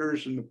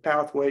corridors and the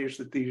pathways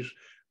that these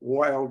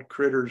wild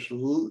critters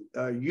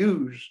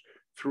use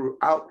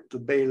throughout the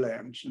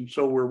Baylands. And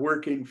so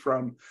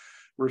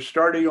we're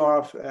starting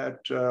off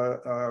at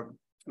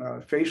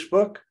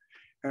Facebook,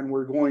 and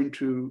we're going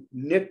to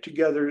knit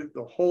together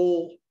the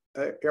whole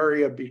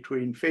area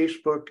between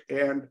Facebook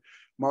and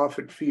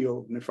Moffett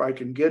Field. And if I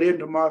can get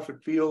into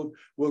Moffett Field,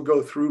 we'll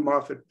go through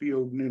Moffett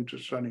Field and into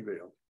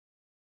Sunnyvale.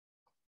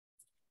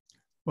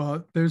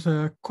 Well, there's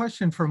a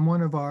question from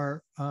one of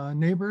our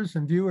neighbors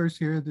and viewers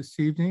here this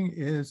evening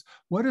is,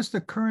 what is the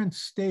current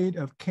state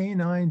of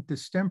canine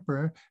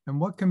distemper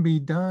and what can be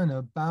done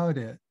about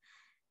it?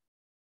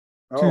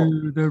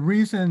 To the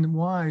reason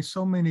why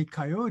so many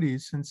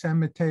coyotes in San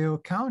Mateo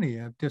County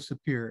have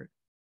disappeared.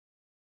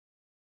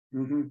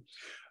 Mm-hmm.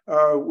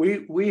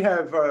 We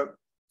have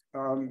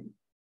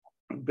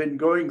been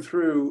going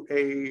through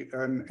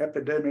an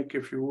epidemic,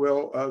 if you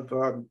will, of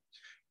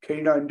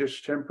canine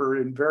distemper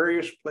in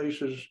various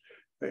places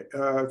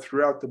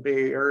throughout the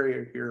Bay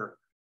Area here.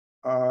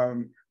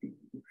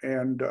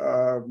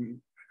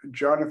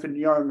 Jonathan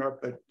Young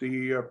up at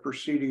the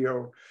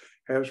Presidio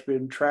has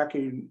been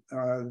tracking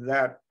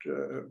that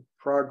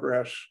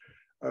progress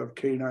of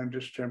canine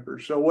distemper.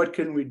 So what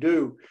can we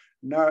do?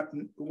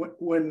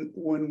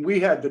 When we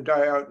had the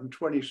die out in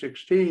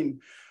 2016,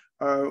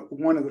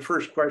 one of the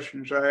first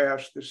questions I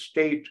asked the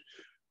state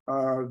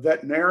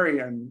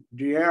veterinarian,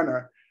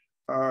 Deanna,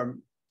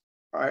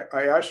 I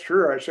asked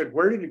her, I said,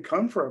 where did it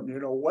come from? You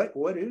know,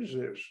 what is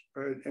this?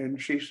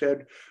 And she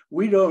said,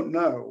 we don't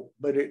know,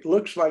 but it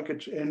looks like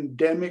it's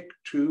endemic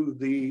to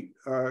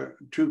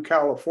to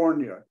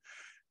California.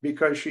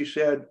 Because she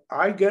said,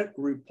 I get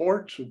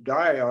reports of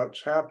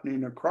die-outs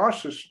happening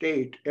across the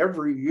state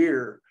every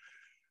year,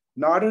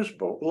 not as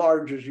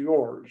large as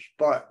yours,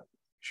 but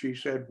she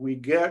said, we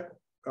get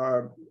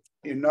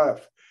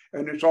enough,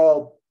 and it's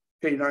all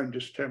canine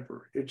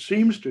distemper. It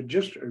seems to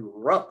just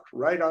erupt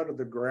right out of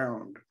the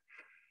ground.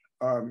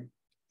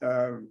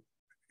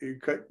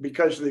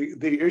 Because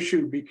the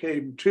issue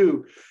became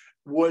too,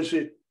 was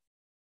it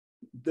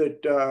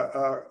that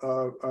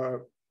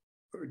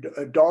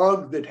a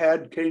dog that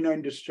had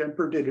canine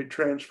distemper, did it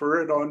transfer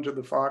it onto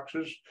the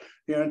foxes?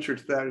 The answer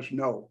to that is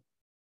no.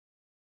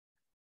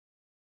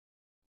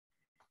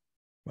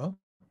 Well,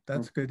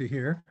 that's good to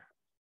hear.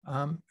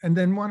 And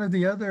then one of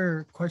the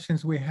other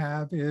questions we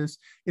have is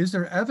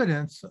there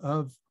evidence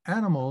of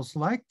animals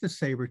like the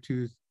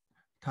saber-toothed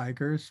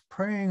tigers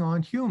preying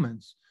on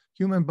humans?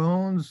 Human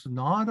bones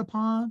gnawed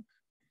upon?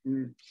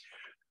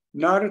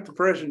 Not at the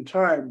present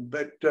time,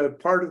 but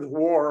part of the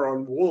war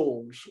on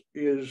wolves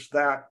is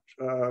that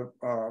the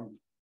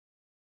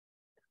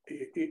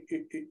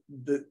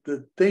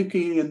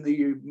thinking and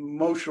the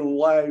emotional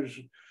lives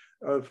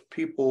of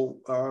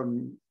people,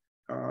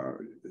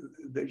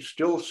 they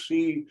still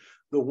see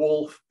the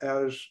wolf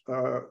as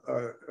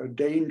a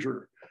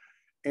danger.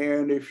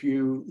 And if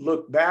you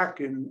look back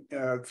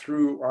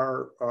through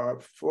our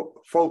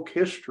folk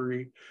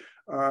history,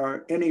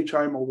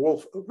 anytime a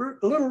wolf,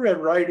 Little Red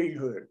Riding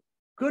Hood,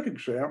 good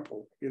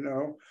example, you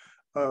know,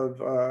 of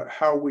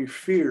how we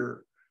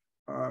fear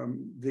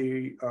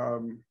the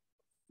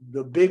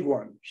big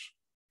ones,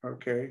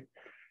 okay?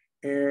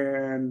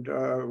 And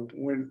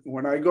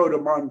when I go to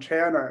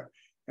Montana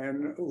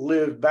and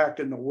live back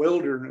in the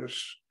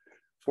wilderness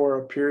for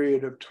a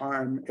period of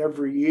time,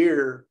 every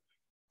year,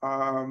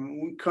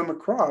 we come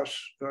across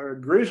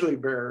grizzly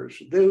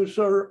bears. Those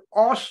are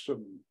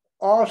awesome,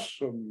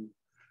 awesome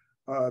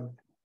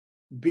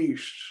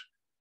beasts.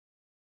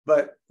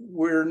 But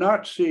we're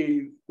not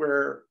seeing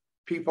where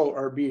people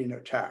are being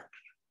attacked.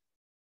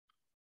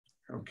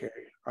 Okay,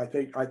 I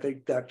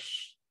think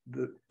that's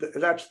the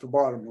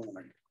bottom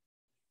line.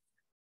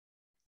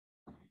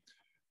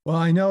 Well,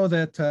 I know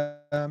that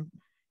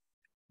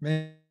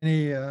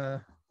many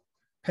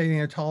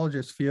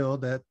paleontologists feel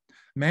that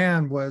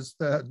man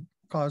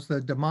caused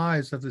the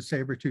demise of the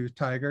saber-toothed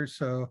tiger.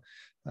 So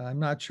I'm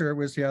not sure it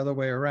was the other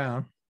way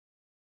around.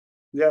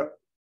 Yep.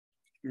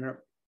 Yeah.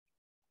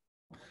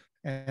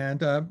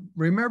 And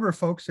remember,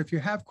 folks, if you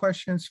have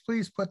questions,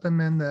 please put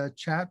them in the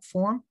chat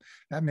form.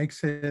 That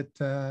makes it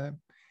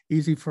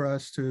easy for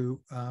us to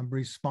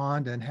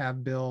respond and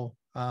have Bill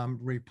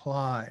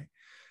reply.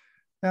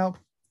 Now,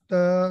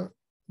 the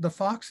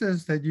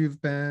foxes that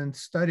you've been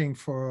studying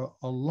for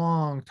a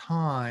long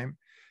time,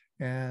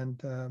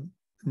 and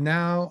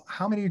now,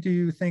 how many do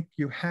you think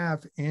you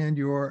have in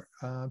your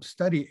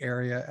study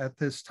area at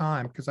this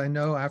time? Because I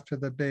know after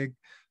the big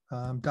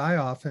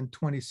die-off in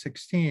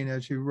 2016,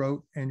 as you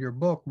wrote in your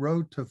book,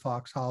 Road to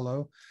Fox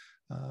Hollow,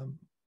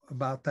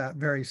 about that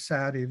very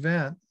sad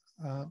event.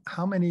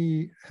 How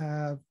many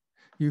have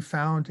you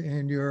found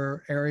in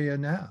your area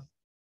now?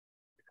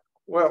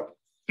 Well,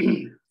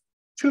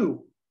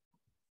 two,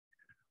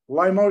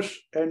 Limos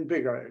and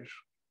Big Eyes.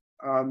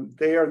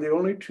 They are the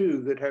only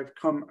two that have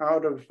come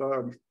out of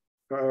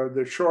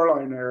the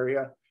shoreline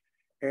area.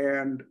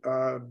 And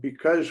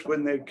because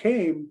when they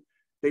came,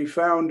 they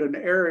found an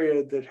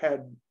area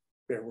that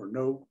there were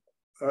no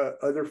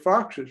other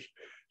foxes.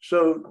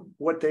 So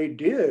what they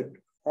did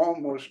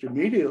almost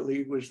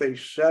immediately was they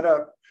set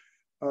up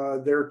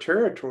their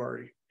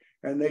territory.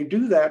 And they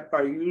do that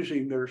by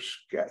using their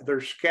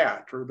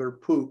scat or their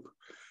poop.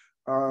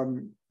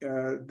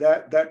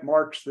 That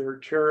marks their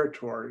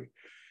territory.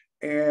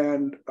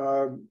 And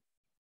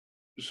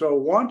so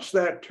once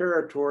that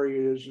territory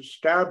is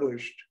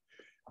established,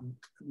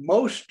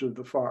 most of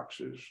the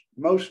foxes,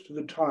 most of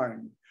the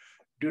time,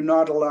 do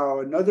not allow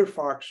another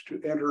fox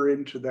to enter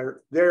into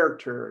their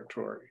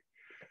territory.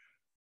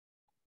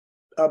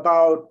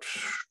 About,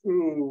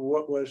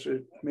 what was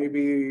it,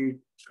 maybe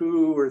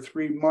 2 or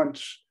 3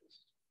 months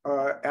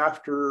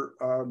after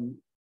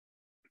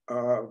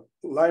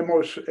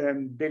Limos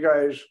and Big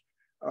Eyes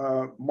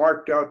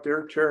marked out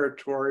their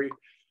territory,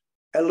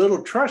 a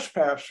little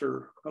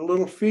trespasser, a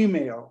little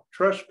female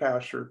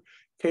trespasser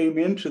came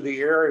into the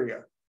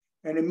area.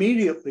 And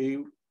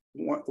immediately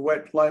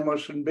what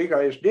Limos and Big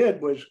Eyes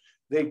did was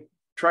they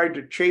tried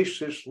to chase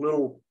this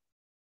little,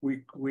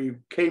 we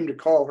came to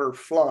call her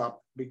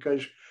Flop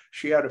because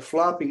she had a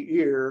floppy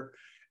ear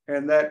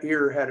and that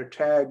ear had a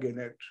tag in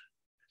it.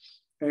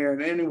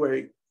 And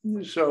anyway,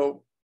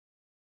 so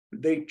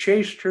they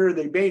chased her,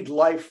 they made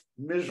life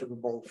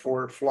miserable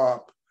for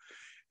Flop.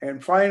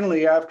 And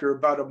finally, after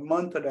about a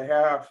month and a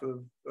half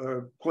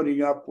of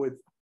putting up with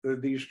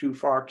these two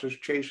foxes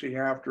chasing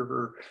after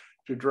her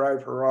to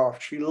drive her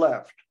off, she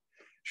left.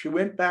 She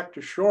went back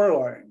to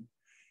Shoreline.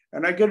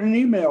 And I get an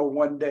email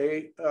one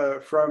day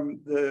from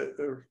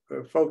the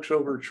folks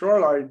over at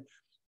Shoreline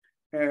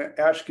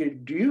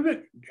asking,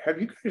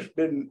 have you guys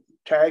been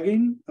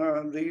tagging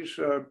these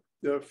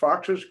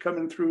foxes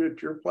coming through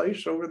at your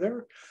place over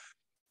there?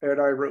 And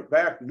I wrote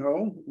back,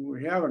 no,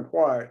 we haven't.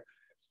 Why?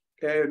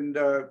 And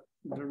the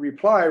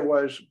reply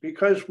was,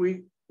 because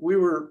we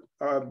were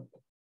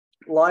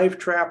live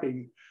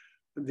trapping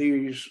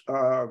these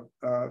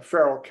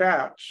feral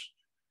cats,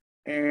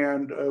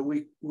 and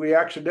we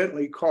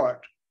accidentally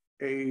caught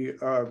a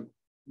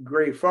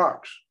gray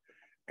fox,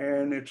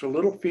 and it's a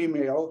little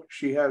female.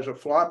 She has a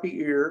floppy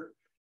ear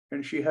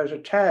and she has a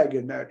tag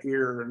in that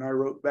ear. And I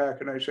wrote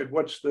back and I said,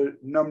 what's the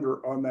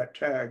number on that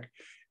tag?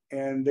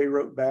 And they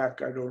wrote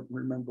back, I don't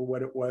remember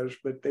what it was,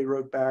 but they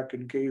wrote back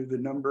and gave the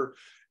number.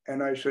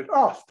 And I said,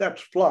 oh,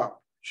 that's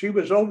Flop. She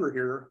was over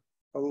here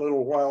a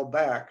little while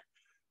back,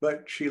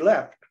 but she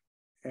left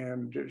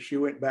and she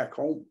went back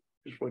home,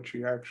 is what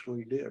she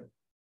actually did.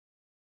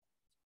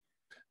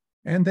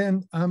 And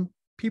then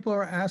people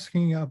are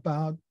asking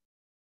about,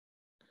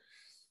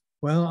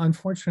 well,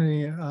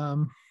 unfortunately,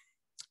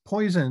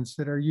 poisons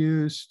that are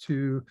used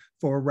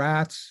for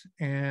rats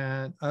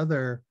and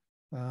other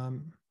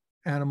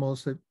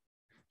animals that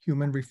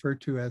humans refer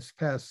to as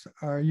pests.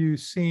 Are you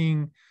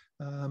seeing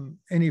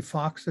any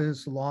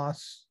foxes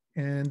lost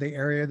in the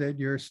area that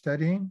you're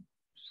studying?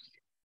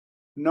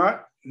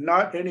 Not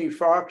any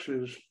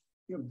foxes,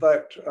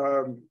 but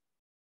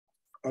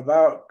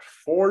about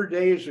 4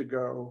 days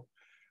ago,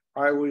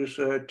 I was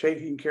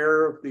taking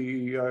care of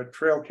the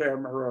trail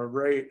camera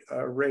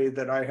array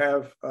that I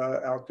have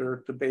out there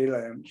at the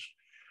Baylands.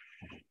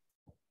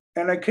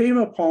 And I came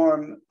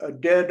upon a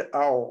dead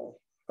owl,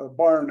 a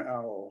barn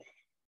owl.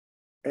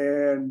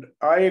 And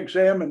I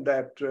examined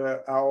that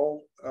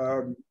owl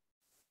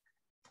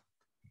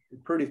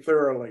pretty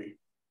thoroughly.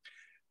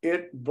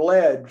 It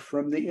bled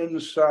from the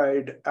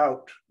inside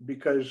out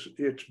because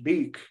its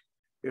beak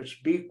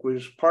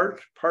was part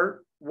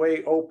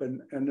way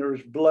open and there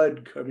was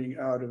blood coming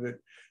out of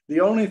it. The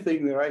only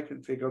thing that I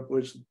can think of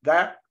was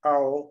that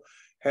owl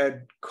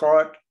had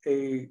caught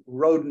a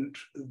rodent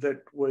that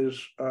was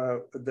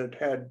that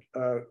had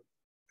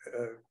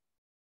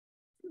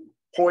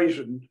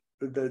poison.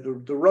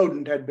 The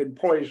rodent had been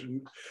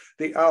poisoned.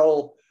 The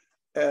owl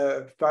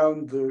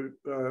found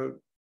the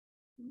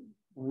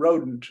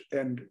rodent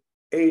and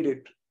ate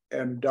it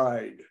and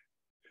died.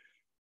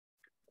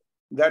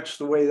 That's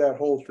the way that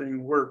whole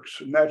thing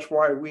works. And that's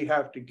why we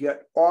have to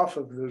get off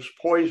of those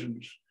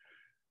poisons.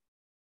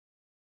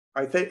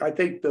 I think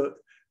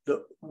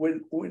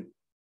when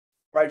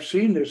I've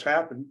seen this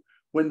happen,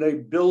 when they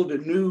build a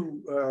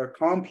new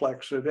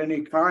complex of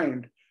any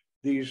kind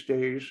these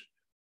days,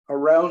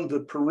 around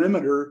the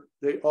perimeter,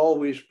 they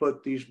always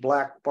put these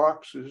black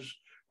boxes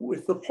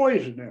with the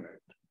poison in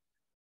it.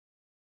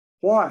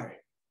 Why?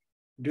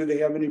 Do they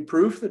have any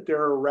proof that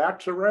there are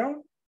rats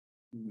around?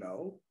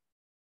 No.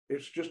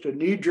 It's just a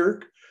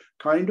knee-jerk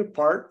kind of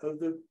part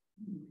of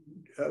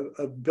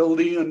of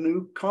building a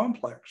new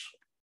complex.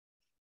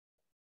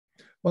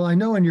 Well, I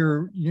know in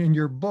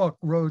your book,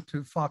 Road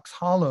to Fox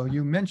Hollow,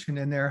 you mentioned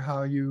in there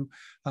how you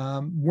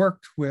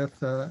worked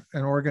with an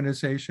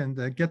organization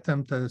to get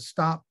them to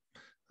stop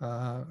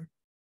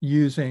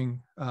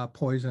using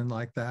poison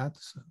like that.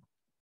 So.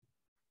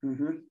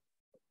 Mm-hmm.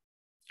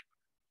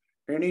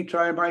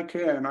 Anytime I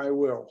can, I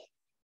will.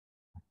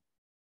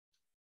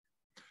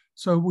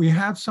 So we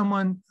have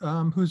someone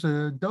who's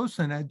a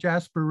docent at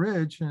Jasper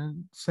Ridge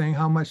and saying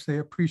how much they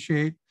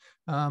appreciate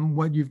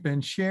what you've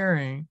been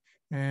sharing,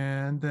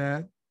 and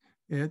that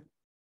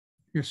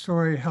your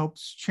story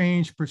helps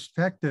change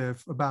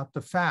perspective about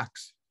the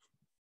facts,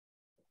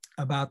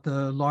 about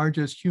the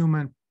largest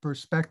human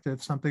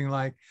perspective, something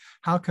like,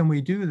 how can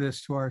we do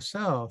this to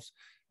ourselves?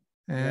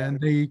 And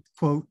they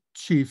quote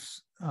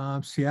Chief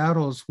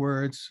Seattle's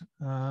words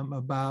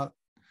about,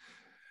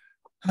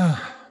 it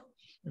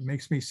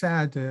makes me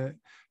sad to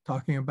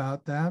talking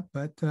about that,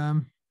 but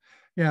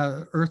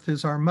yeah, Earth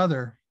is our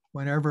mother.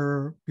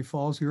 Whenever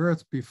befalls the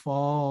earth,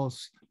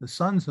 befalls the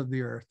sons of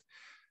the earth.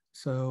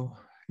 So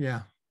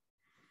yeah,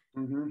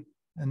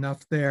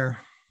 enough there.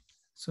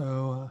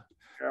 So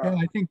yeah,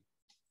 I think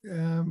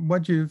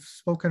what you've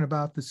spoken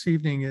about this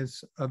evening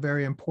is a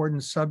very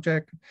important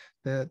subject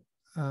that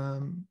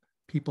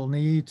people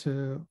need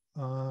to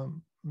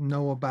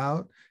know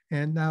about.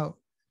 And now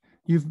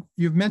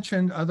you've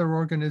mentioned other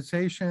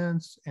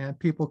organizations, and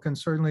people can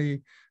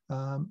certainly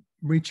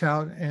reach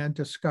out and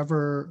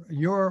discover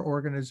your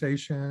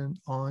organization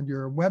on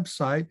your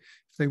website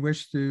if they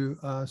wish to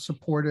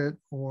support it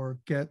or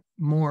get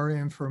more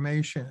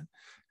information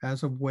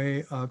as a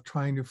way of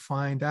trying to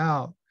find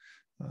out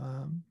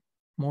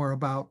more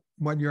about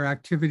what your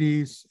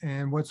activities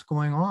and what's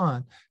going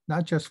on,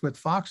 not just with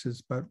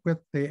foxes, but with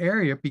the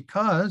area,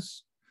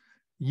 because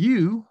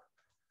you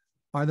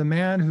are the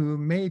man who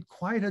made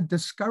quite a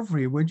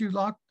discovery. Would you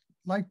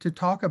like to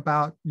talk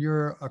about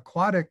your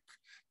aquatic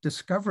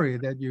discovery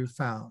that you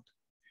found?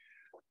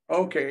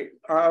 Okay.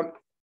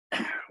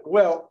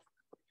 Well,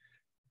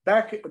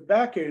 back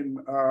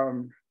in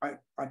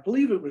I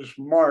believe it was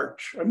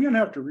March. I'm going to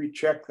have to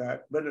recheck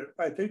that, but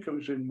I think it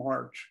was in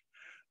March.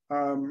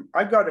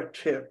 I got a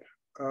tip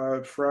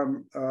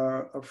from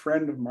a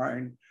friend of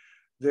mine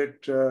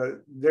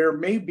that there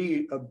may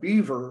be a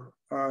beaver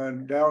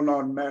down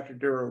on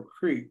Matadero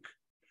Creek.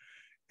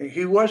 And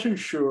he wasn't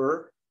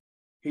sure.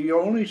 He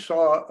only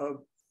saw a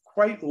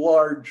quite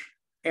large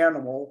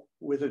animal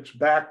with its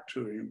back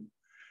to him.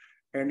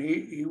 And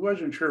he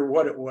wasn't sure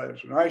what it was.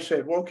 And I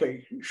said, well,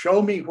 okay,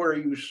 show me where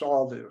you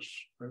saw this,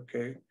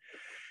 okay?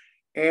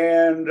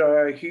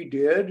 And he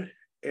did.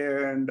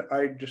 And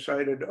I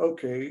decided,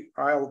 okay,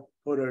 I'll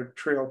put a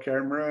trail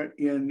camera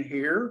in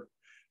here.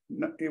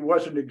 It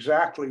wasn't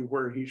exactly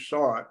where he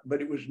saw it,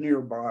 but it was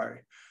nearby,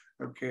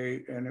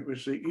 okay? And it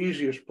was the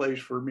easiest place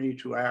for me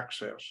to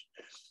access.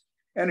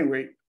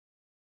 Anyway,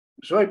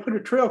 so I put a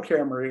trail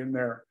camera in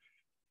there,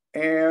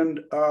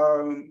 and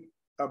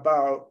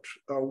about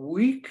a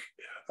week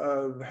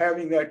of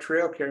having that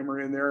trail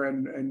camera in there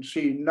and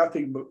seeing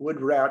nothing but wood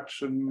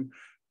rats and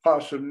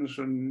possums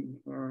and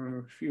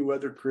a few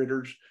other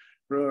critters,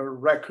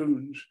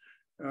 raccoons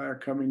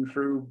coming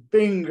through,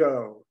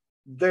 bingo,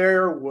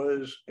 there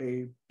was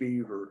a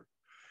beaver.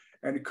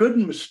 And I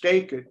couldn't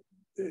mistake it.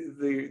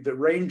 The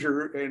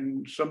ranger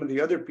and some of the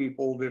other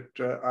people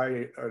that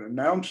I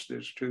announced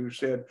this to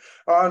said,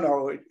 oh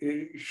no,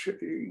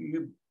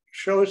 you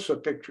show us a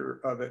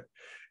picture of it.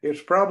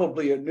 It's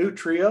probably a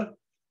nutria,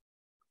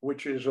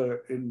 which is an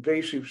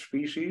invasive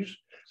species,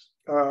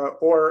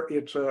 or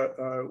it's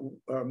a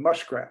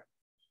muskrat.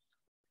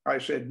 I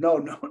said,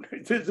 no,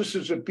 this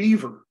is a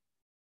beaver.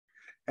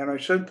 And I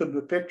sent them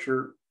the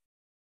picture.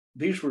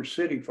 These were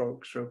city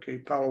folks, okay,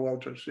 Palo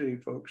Alto City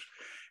folks.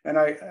 And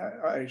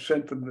I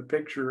sent them the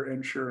picture,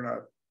 and sure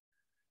enough,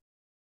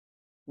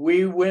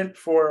 we went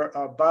for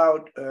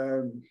about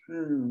a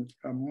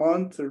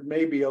month, or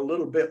maybe a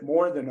little bit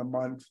more than a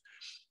month.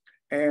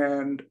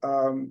 And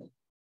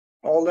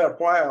all that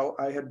while,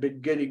 I had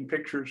been getting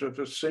pictures of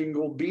a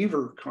single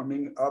beaver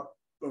coming up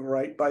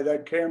right by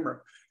that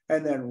camera.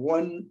 And then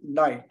one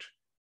night,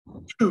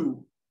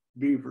 2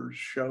 beavers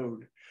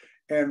showed.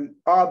 And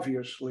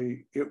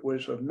obviously, it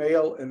was a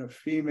male and a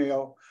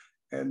female,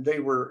 and they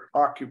were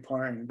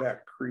occupying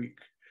that creek.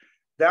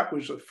 That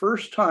was the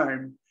first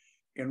time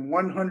in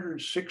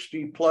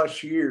 160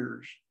 plus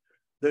years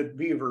that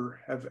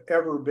beaver have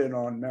ever been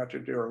on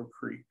Matadero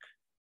Creek.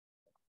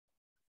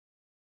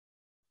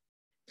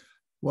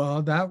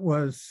 Well, that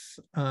was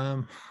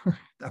an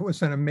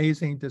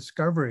amazing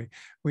discovery.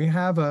 We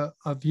have a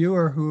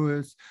viewer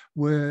who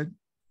would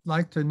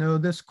like to know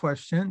this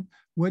question.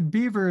 Would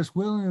beavers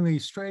willingly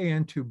stray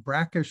into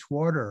brackish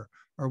water,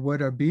 or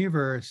would a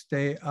beaver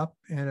stay up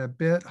in a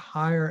bit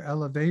higher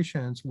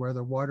elevations where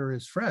the water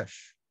is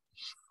fresh?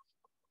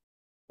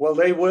 Well,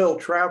 they will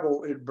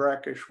travel in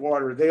brackish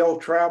water. They'll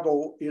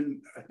travel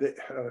in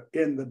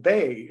the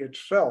bay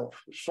itself,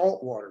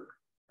 salt water.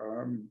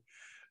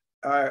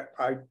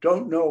 I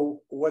don't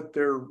know what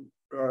they're,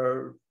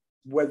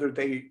 whether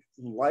they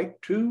like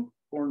to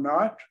or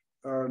not.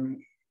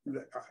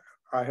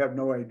 I have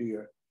no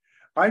idea.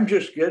 I'm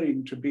just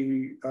getting to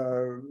be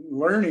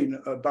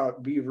learning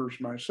about beavers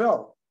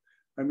myself.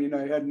 I mean,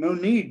 I had no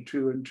need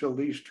to until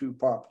these 2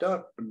 popped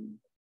up, and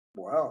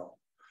wow.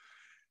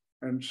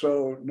 And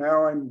so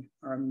now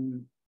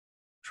I'm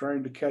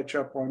trying to catch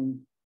up on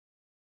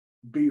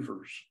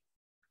beavers.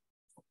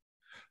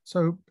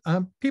 So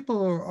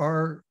people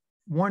are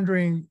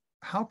wondering,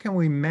 how can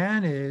we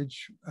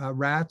manage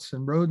rats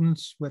and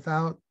rodents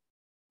without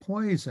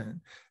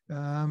poison?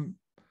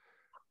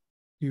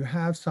 You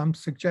have some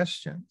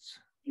suggestions?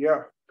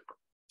 Yeah,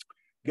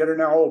 get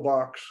an owl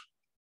box.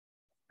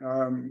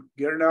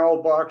 Get an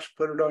owl box,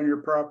 put it on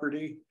your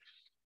property,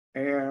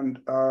 and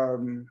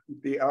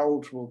the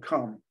owls will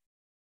come.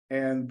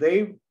 And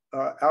they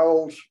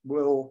owls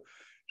will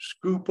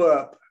scoop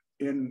up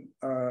in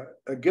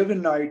a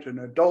given night. An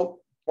adult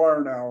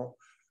barn owl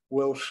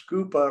will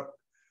scoop up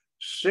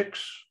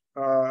six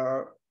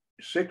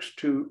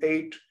to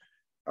eight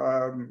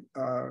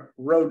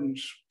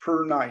rodents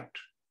per night.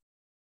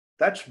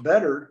 That's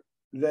better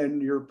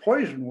than your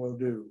poison will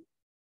do.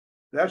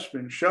 That's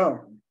been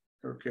shown,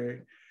 okay?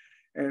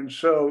 And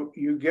so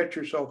you get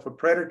yourself a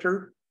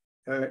predator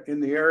in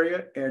the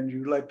area and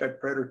you let that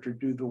predator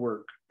do the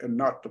work and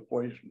not the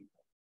poison.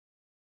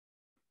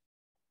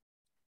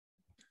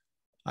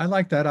 I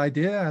like that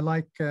idea. I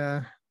like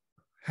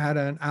had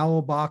an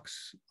owl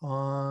box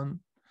on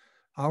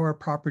our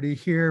property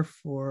here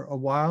for a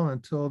while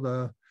until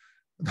the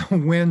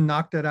wind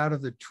knocked it out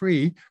of the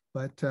tree,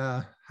 but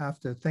have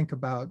to think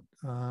about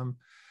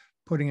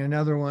putting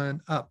another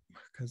one up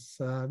because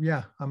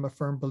yeah, I'm a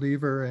firm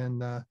believer in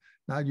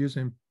not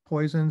using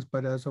poisons,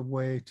 but as a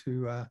way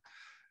to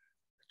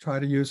try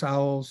to use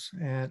owls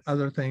and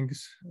other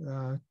things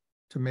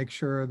to make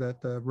sure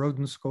that the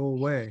rodents go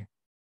away.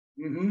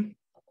 Mm-hmm.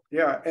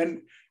 Yeah,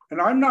 and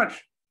I'm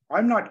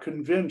not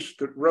convinced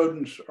that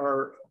rodents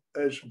are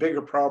as big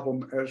a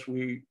problem as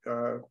we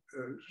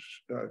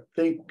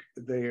think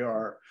they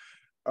are.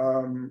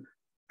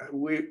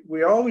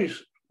 We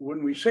always,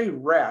 when we say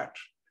rat,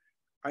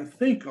 I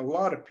think a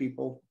lot of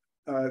people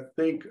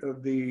think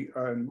of the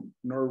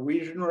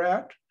Norwegian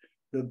rat,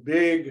 the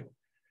big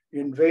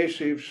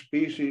invasive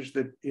species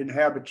that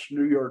inhabits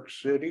New York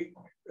City,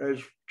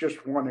 as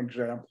just one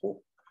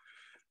example.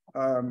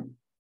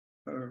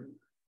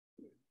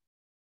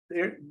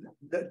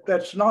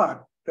 That's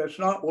not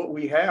what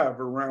we have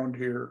around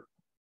here.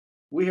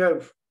 We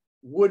have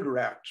wood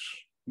rats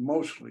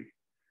mostly,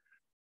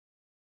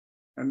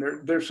 and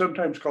they're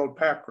sometimes called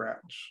pack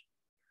rats,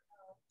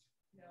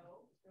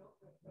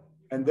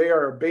 and they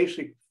are a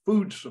basic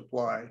food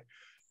supply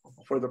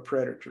for the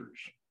predators.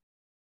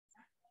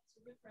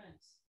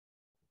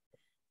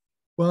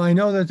 Well, I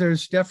know that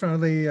there's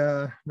definitely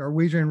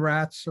Norwegian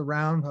rats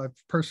around.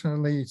 I've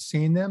personally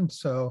seen them,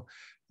 so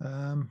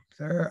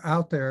they're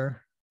out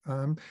there.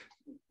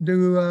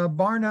 Do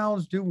barn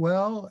owls do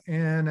well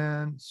in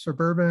a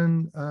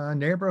suburban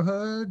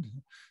neighborhood?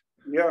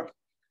 Yeah,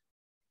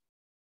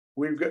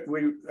 we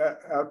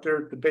out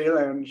there at the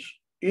Baylands,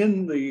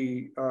 in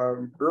the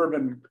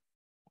urban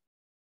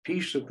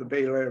piece of the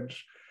Baylands,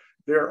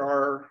 there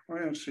are,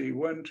 let's see,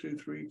 1, 2,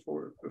 3,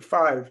 4,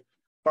 5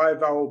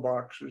 owl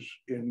boxes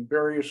in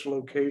various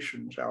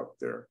locations out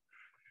there,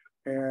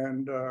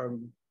 and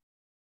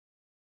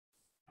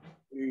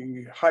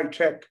the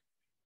high-tech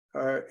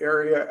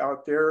area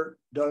out there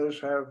does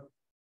have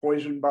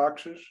poison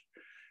boxes,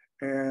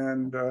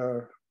 and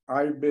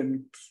I've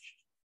been,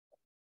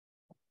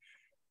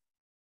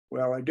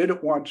 well, I did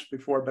it once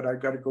before, but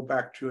I've got to go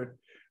back to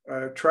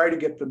it, try to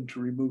get them to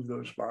remove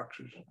those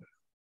boxes.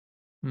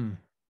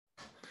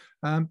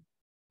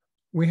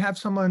 We have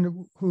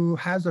someone who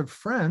has a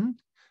friend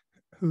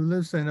who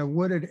lives in a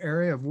wooded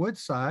area of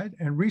Woodside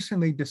and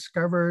recently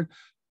discovered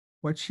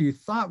what she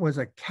thought was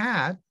a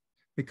cat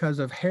because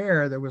of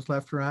hair that was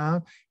left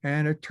around.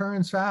 And it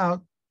turns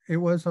out it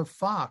was a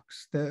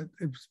fox that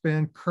it's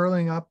been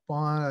curling up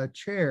on a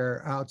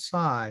chair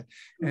outside.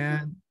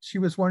 And she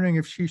was wondering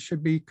if she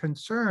should be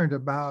concerned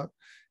about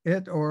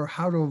it or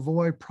how to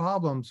avoid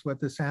problems with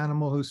this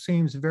animal who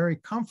seems very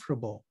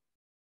comfortable.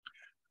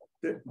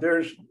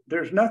 There's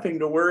nothing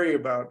to worry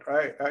about.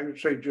 I would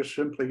say just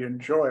simply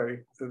enjoy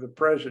the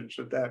presence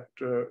of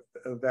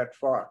that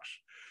fox.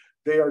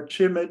 They are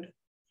timid.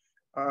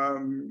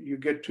 You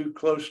get too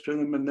close to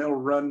them and they'll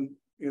run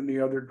in the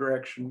other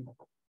direction.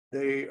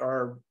 They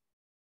are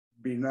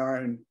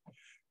benign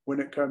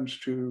when it comes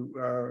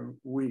to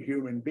we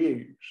human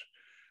beings.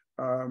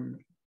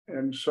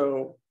 And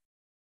so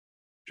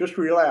just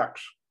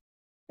relax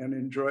and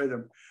enjoy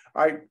them.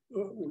 I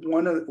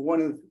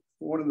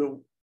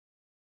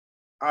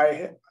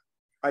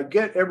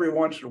get every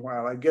once in a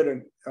while, I get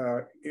an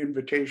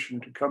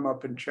invitation to come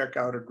up and check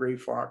out a gray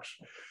fox.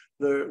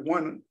 The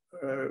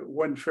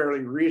one fairly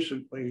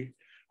recently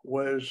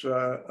was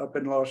up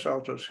in Los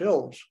Altos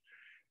Hills,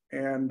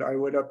 and I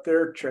went up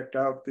there, checked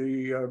out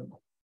the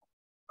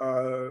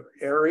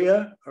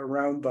area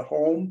around the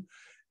home,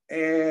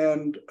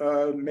 and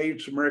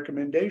made some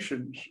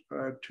recommendations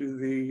to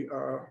the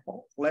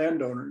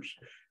landowners.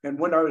 And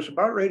when I was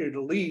about ready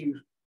to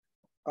leave,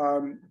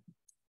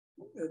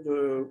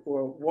 the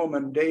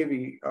woman,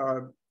 Davy,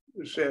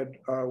 said,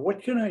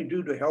 what can I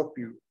do to help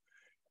you?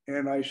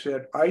 And I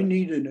said, I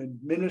need an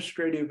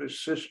administrative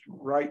assistant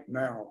right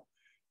now.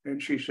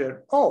 And she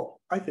said, oh,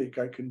 I think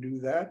I can do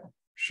that.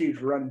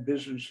 She's run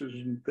businesses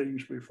and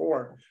things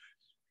before.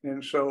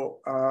 And so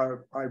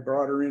I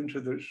brought her into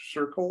the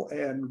circle,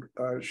 and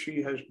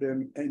she has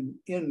been an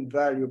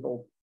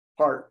invaluable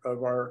part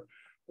of our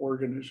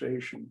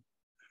organization.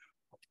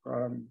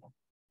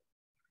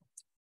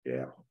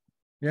 Yeah.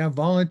 Yeah,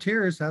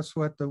 volunteers, that's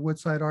what the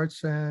Woodside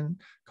Arts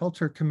and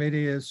Culture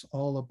Committee is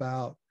all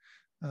about.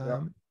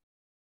 Yeah.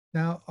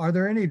 Now, are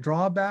there any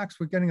drawbacks?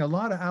 We're getting a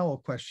lot of owl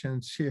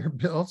questions here,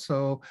 Bill.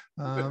 So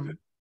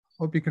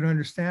hope you can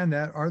understand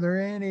that. Are there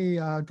any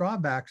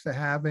drawbacks to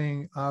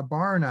having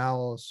barn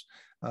owls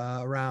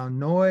around?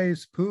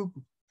 Noise, poop,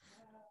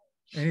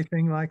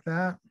 anything like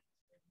that?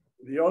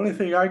 The only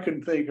thing I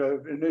can think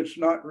of, and it's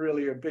not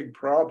really a big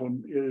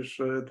problem, is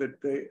that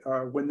they,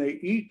 when they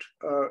eat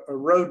a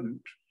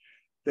rodent,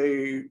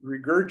 they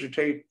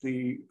regurgitate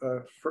the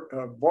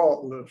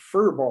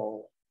fur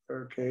ball,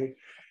 okay?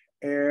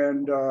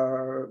 And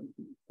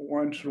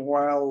once in a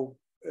while,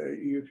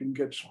 you can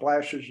get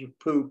splashes of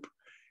poop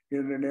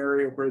in an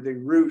area where they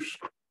roost.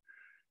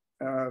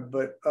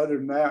 But other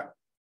than that,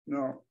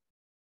 no,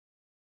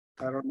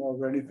 I don't know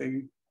of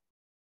anything.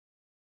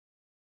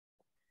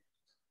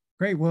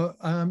 Great. Well,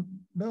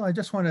 Bill, I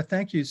just want to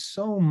thank you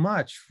so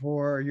much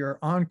for your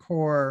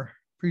encore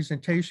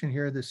presentation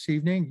here this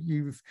evening.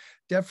 You've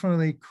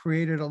definitely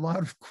created a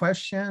lot of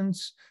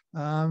questions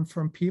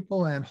from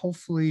people, and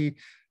hopefully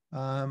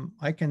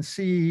I can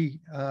see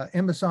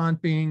Amazon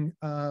being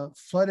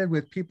flooded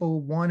with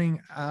people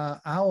wanting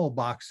owl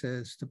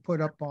boxes to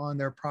put up on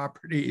their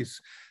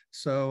properties.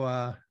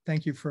 So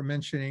thank you for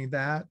mentioning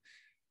that.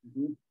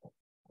 Mm-hmm.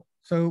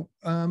 So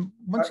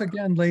once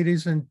again,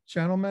 ladies and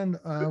gentlemen,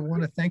 I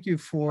want to thank you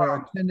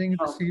for attending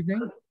this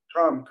evening.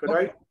 Tom, could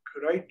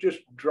I just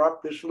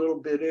drop this little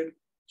bit in?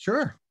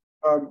 Sure.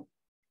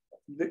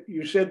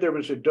 You said there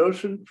was a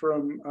docent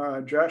from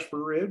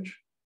Jasper Ridge.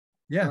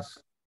 Yes.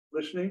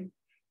 Listening.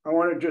 I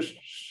want to just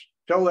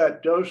tell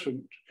that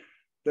docent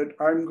that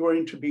I'm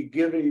going to be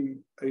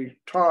giving a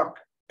talk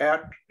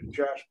at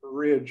Jasper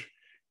Ridge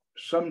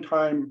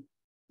sometime,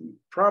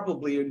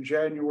 probably in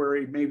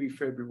January, maybe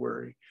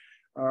February.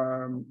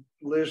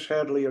 Liz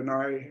Hadley and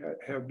I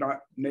have not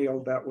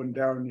nailed that one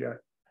down yet,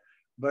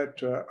 but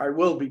I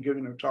will be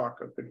giving a talk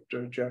up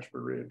at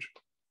Jasper Ridge.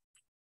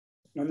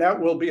 And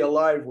that will be a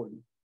live one.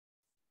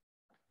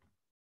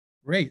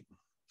 Great.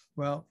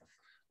 Well,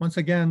 once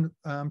again,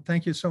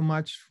 thank you so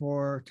much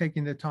for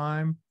taking the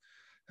time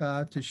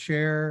to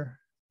share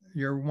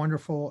your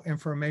wonderful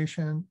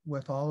information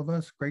with all of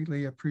us.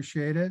 Greatly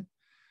appreciate it.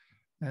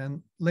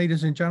 And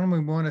ladies and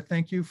gentlemen, we want to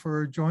thank you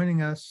for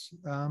joining us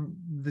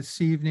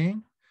this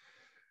evening.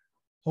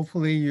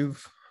 Hopefully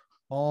you've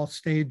all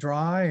stayed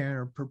dry and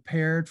are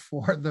prepared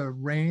for the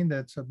rain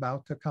that's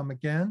about to come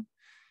again.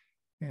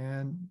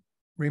 And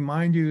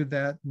remind you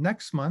that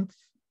next month,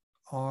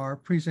 our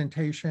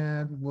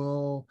presentation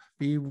will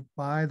be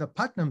by the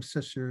Putnam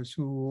sisters,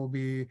 who will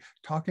be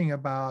talking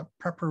about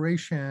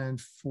preparation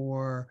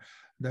for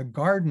the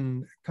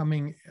garden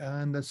coming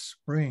in the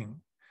spring.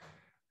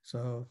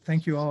 So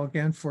thank you all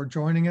again for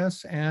joining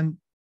us. And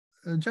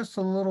just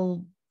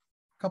a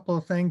couple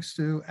of things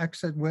to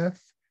exit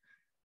with.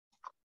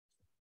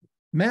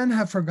 Men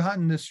have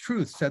forgotten this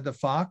truth, said the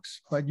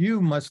fox, but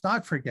you must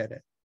not forget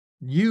it.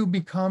 You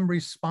become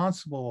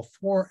responsible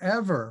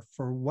forever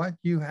for what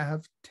you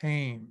have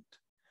tamed.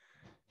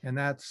 And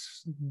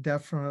that's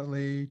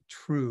definitely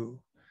true.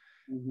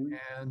 Mm-hmm.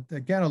 And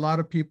again, a lot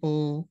of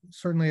people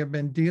certainly have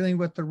been dealing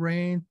with the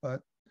rain,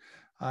 but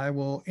I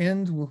will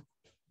end with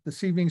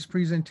this evening's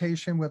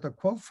presentation with a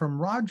quote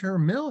from Roger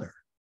Miller,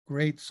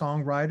 great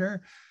songwriter.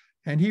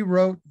 And he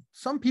wrote,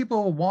 "Some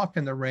people walk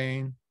in the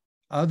rain,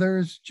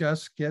 others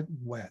just get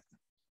wet."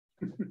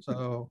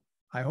 So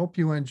I hope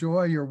you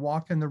enjoy your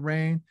walk in the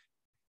rain,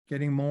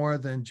 getting more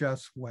than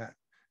just wet.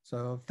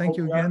 So thank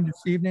you again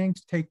this evening.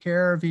 Take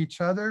care of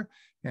each other.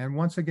 And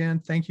once again,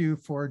 thank you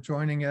for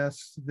joining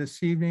us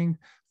this evening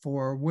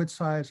for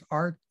Woodside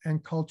Art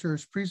and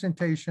Culture's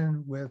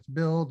presentation with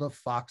Bill the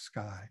Fox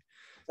Guy.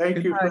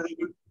 Thank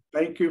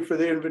you for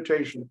the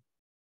invitation.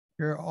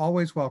 You're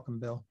always welcome,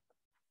 Bill.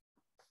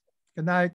 Good night.